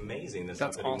it was amazing. The That's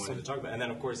stuff that he awesome. wanted to talk about, and then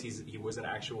of course he was an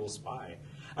actual spy.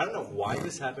 I don't know why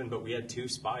this happened, but we had 2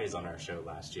 spies on our show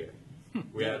last year.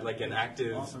 We had like an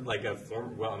active, like a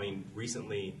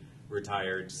recently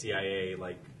retired CIA,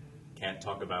 like can't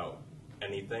talk about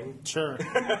anything. Sure.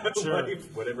 Sure. Like,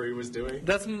 whatever he was doing.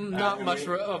 That's not I much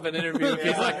mean- of an interview. If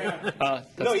he's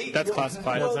like, that's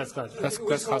classified. Well, that's it was that's so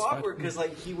classified. awkward because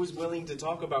like he was willing to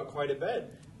talk about quite a bit,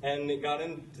 and it got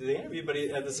into the interview. But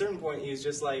at a certain point, he was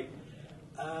just like,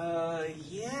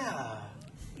 yeah.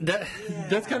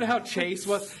 That's kind of how Chase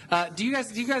was. Do you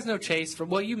guys know Chase from?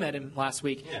 Well, you met him last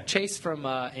week. Yeah. Chase from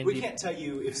Indie. We can't tell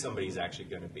you if somebody's actually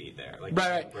going to be there. Like,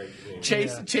 Right. break-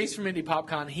 Chase from Indie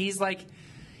PopCon.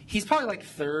 He's probably like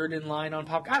third in line on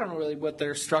PopCon. I don't know really what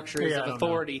their structure is Yeah, I of don't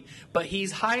authority, but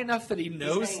he's high enough that he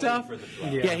knows hanging stuff. for the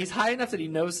flag. Yeah, he's high enough that he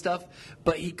knows stuff,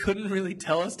 but he couldn't really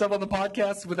tell us stuff on the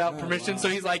podcast without permission. So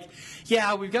he's like,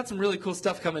 "Yeah, we've got some really cool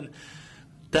stuff coming."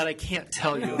 That I can't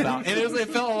tell you about. And it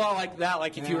felt a lot like that,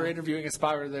 like if you were interviewing a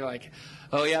spy where they're like,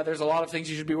 oh yeah, there's a lot of things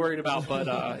you should be worried about, but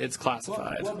it's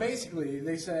classified. Well, basically,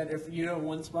 they said if you know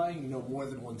one spy, you know more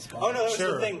than one spy. Oh no, that was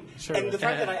Sure, the thing. sure. And the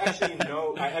fact that I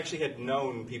actually had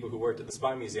known people who worked at the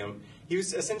Spy Museum. He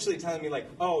was essentially telling me like,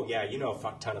 "Oh yeah, you know a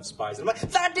fuck ton of spies." And I'm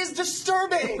like, "That is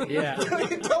disturbing." Yeah.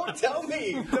 Don't tell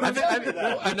me. Don't I tell me mean,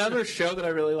 that. another show that I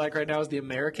really like right now is The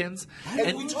Americans.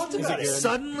 And we talked about it.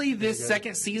 Suddenly, this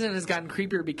second season has gotten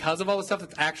creepier because of all the stuff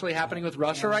that's actually happening with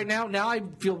Russia right now. Now I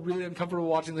feel really uncomfortable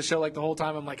watching the show like the whole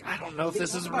time. I'm like, I don't know if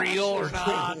this is real or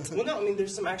not. Well, no, I mean,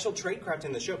 there's some actual tradecraft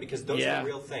in the show because those Yeah. are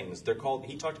real things. They're called,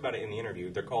 he talked about it in the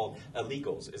interview, they're called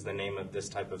illegals is the name of this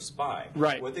type of spy.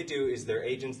 Right. What they do is they're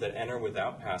agents that enter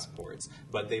without passports,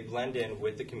 but they blend in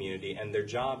with the community, and their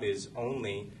job is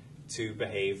only to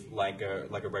behave like a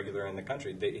regular in the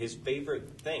country. His favorite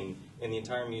thing in the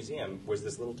entire museum was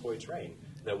this little toy train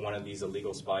that one of these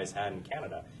illegal spies had in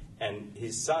Canada. And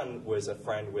his son was a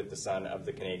friend with the son of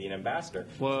the Canadian ambassador.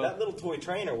 Whoa. That little toy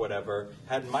train or whatever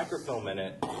had microfilm in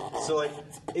it. So, like,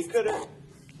 it could have...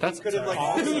 That's like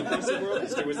awesome. World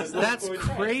history was this little That's toy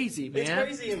train. crazy, man. It's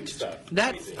crazy and stuff.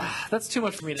 That's that's too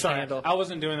much for me to Sorry, handle. I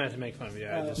wasn't doing that to make fun of you.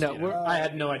 I just, No, you know, I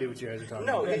had no idea what you guys were talking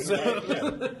No, about.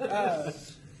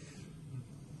 it's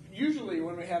Usually,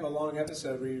 when we have a long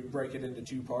episode, we break it into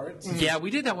 2 parts. Yeah,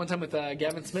 we did that one time with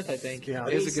Gavin Smith, I think. Yeah.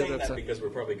 It was He's a good saying that episode. because we're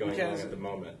probably going Because- long at the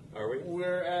moment. Are we?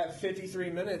 We're at 53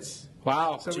 minutes,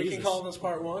 Wow. so we can call this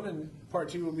part 1, and part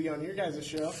 2 will be on your guys'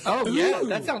 show. Oh yeah,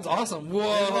 that sounds awesome. Whoa,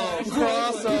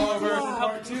 crossover,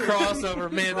 Part 2. crossover,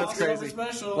 man, that's Crossover crazy.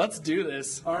 special. Let's do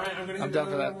this. All right, I'm gonna I'm down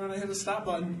for that. I'm gonna hit the stop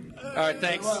button. All right,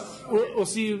 thanks. We'll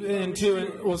see you in 2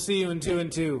 and we'll see you in 2 and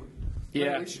 2.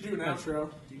 Yeah. We should do an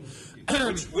outro.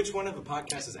 Which one of the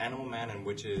podcasts is Animal Man and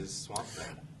which is Swamp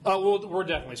Thing? We're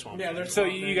definitely Swamp Yeah, Thing. there's So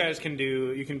Swamp you Thing. guys can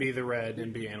be the Red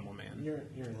and be Animal Man. You're an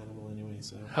animal anyway,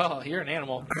 so. Oh, you're an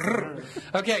animal.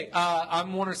 Okay,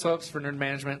 I'm Warner Swopes for Nerd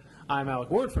Management. I'm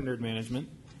Alec Ward from Nerd Management.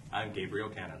 I'm Gabriel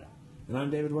Canada. And I'm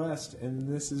David West, and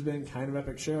this has been Kind of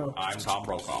Epic Show. I'm Tom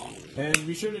Brokaw. And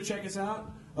be sure to check us out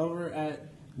over at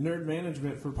Nerd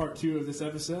Management for part 2 of this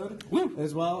episode,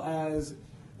 as well as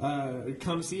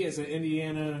come see us at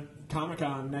Indiana Comic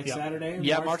Con next Yep. Saturday.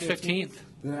 Yeah, March 15th.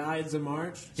 The Ides of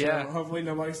March. So Yeah. hopefully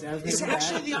nobody stabs me It's in the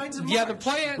actually back. the Ides of Yeah, March. the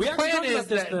plan We actually talked is about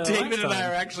this that the David last and I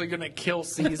time. are actually going to kill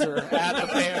Caesar at the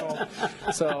panel.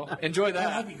 So enjoy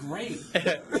That'd that. be great.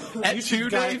 At 2,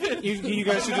 Guys, David? you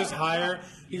guys should just hire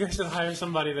You guys should hire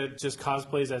somebody that just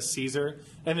cosplays as Caesar,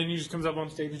 and then he just comes up on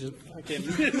stage and just fucking.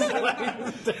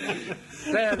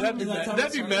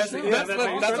 That'd be messy. Yeah,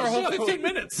 That's our whole 15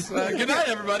 minutes. Good night,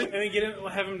 everybody. And then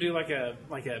have him do like a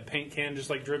paint can just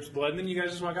like drips blood, and then you guys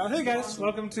just walk out. Hey guys,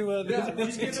 welcome to the.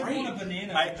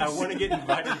 I want to get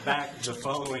invited back the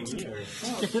following year.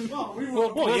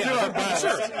 We'll do our best.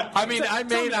 Sure. I mean, I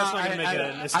may not. not gonna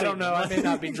make I don't know. I may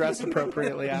not be dressed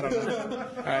appropriately. I don't know.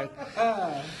 All right.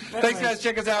 Thanks, guys.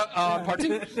 Check us out on part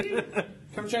 2.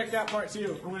 Come check out part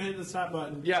 2. I'm gonna hit the stop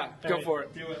button. Yeah, go right. for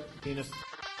it. Do it. Penis.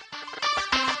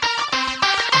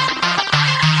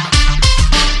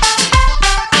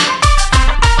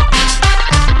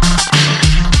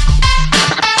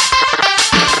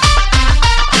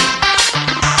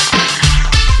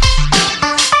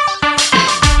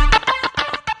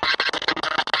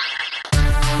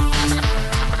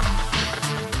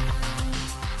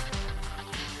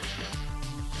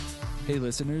 Hey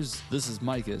listeners, this is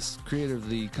Micus, creator of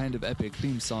the kind of epic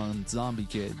theme song Zombie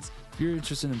Kids. If you're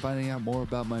interested in finding out more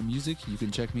about my music, you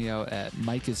can check me out at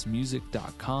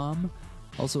micusmusic.com.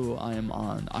 Also, I am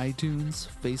on iTunes,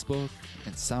 Facebook,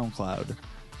 and SoundCloud.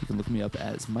 You can look me up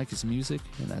as Micus Music,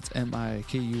 and that's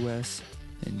MIKUS,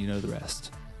 and you know the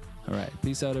rest. Alright,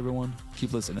 peace out everyone,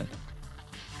 keep listening.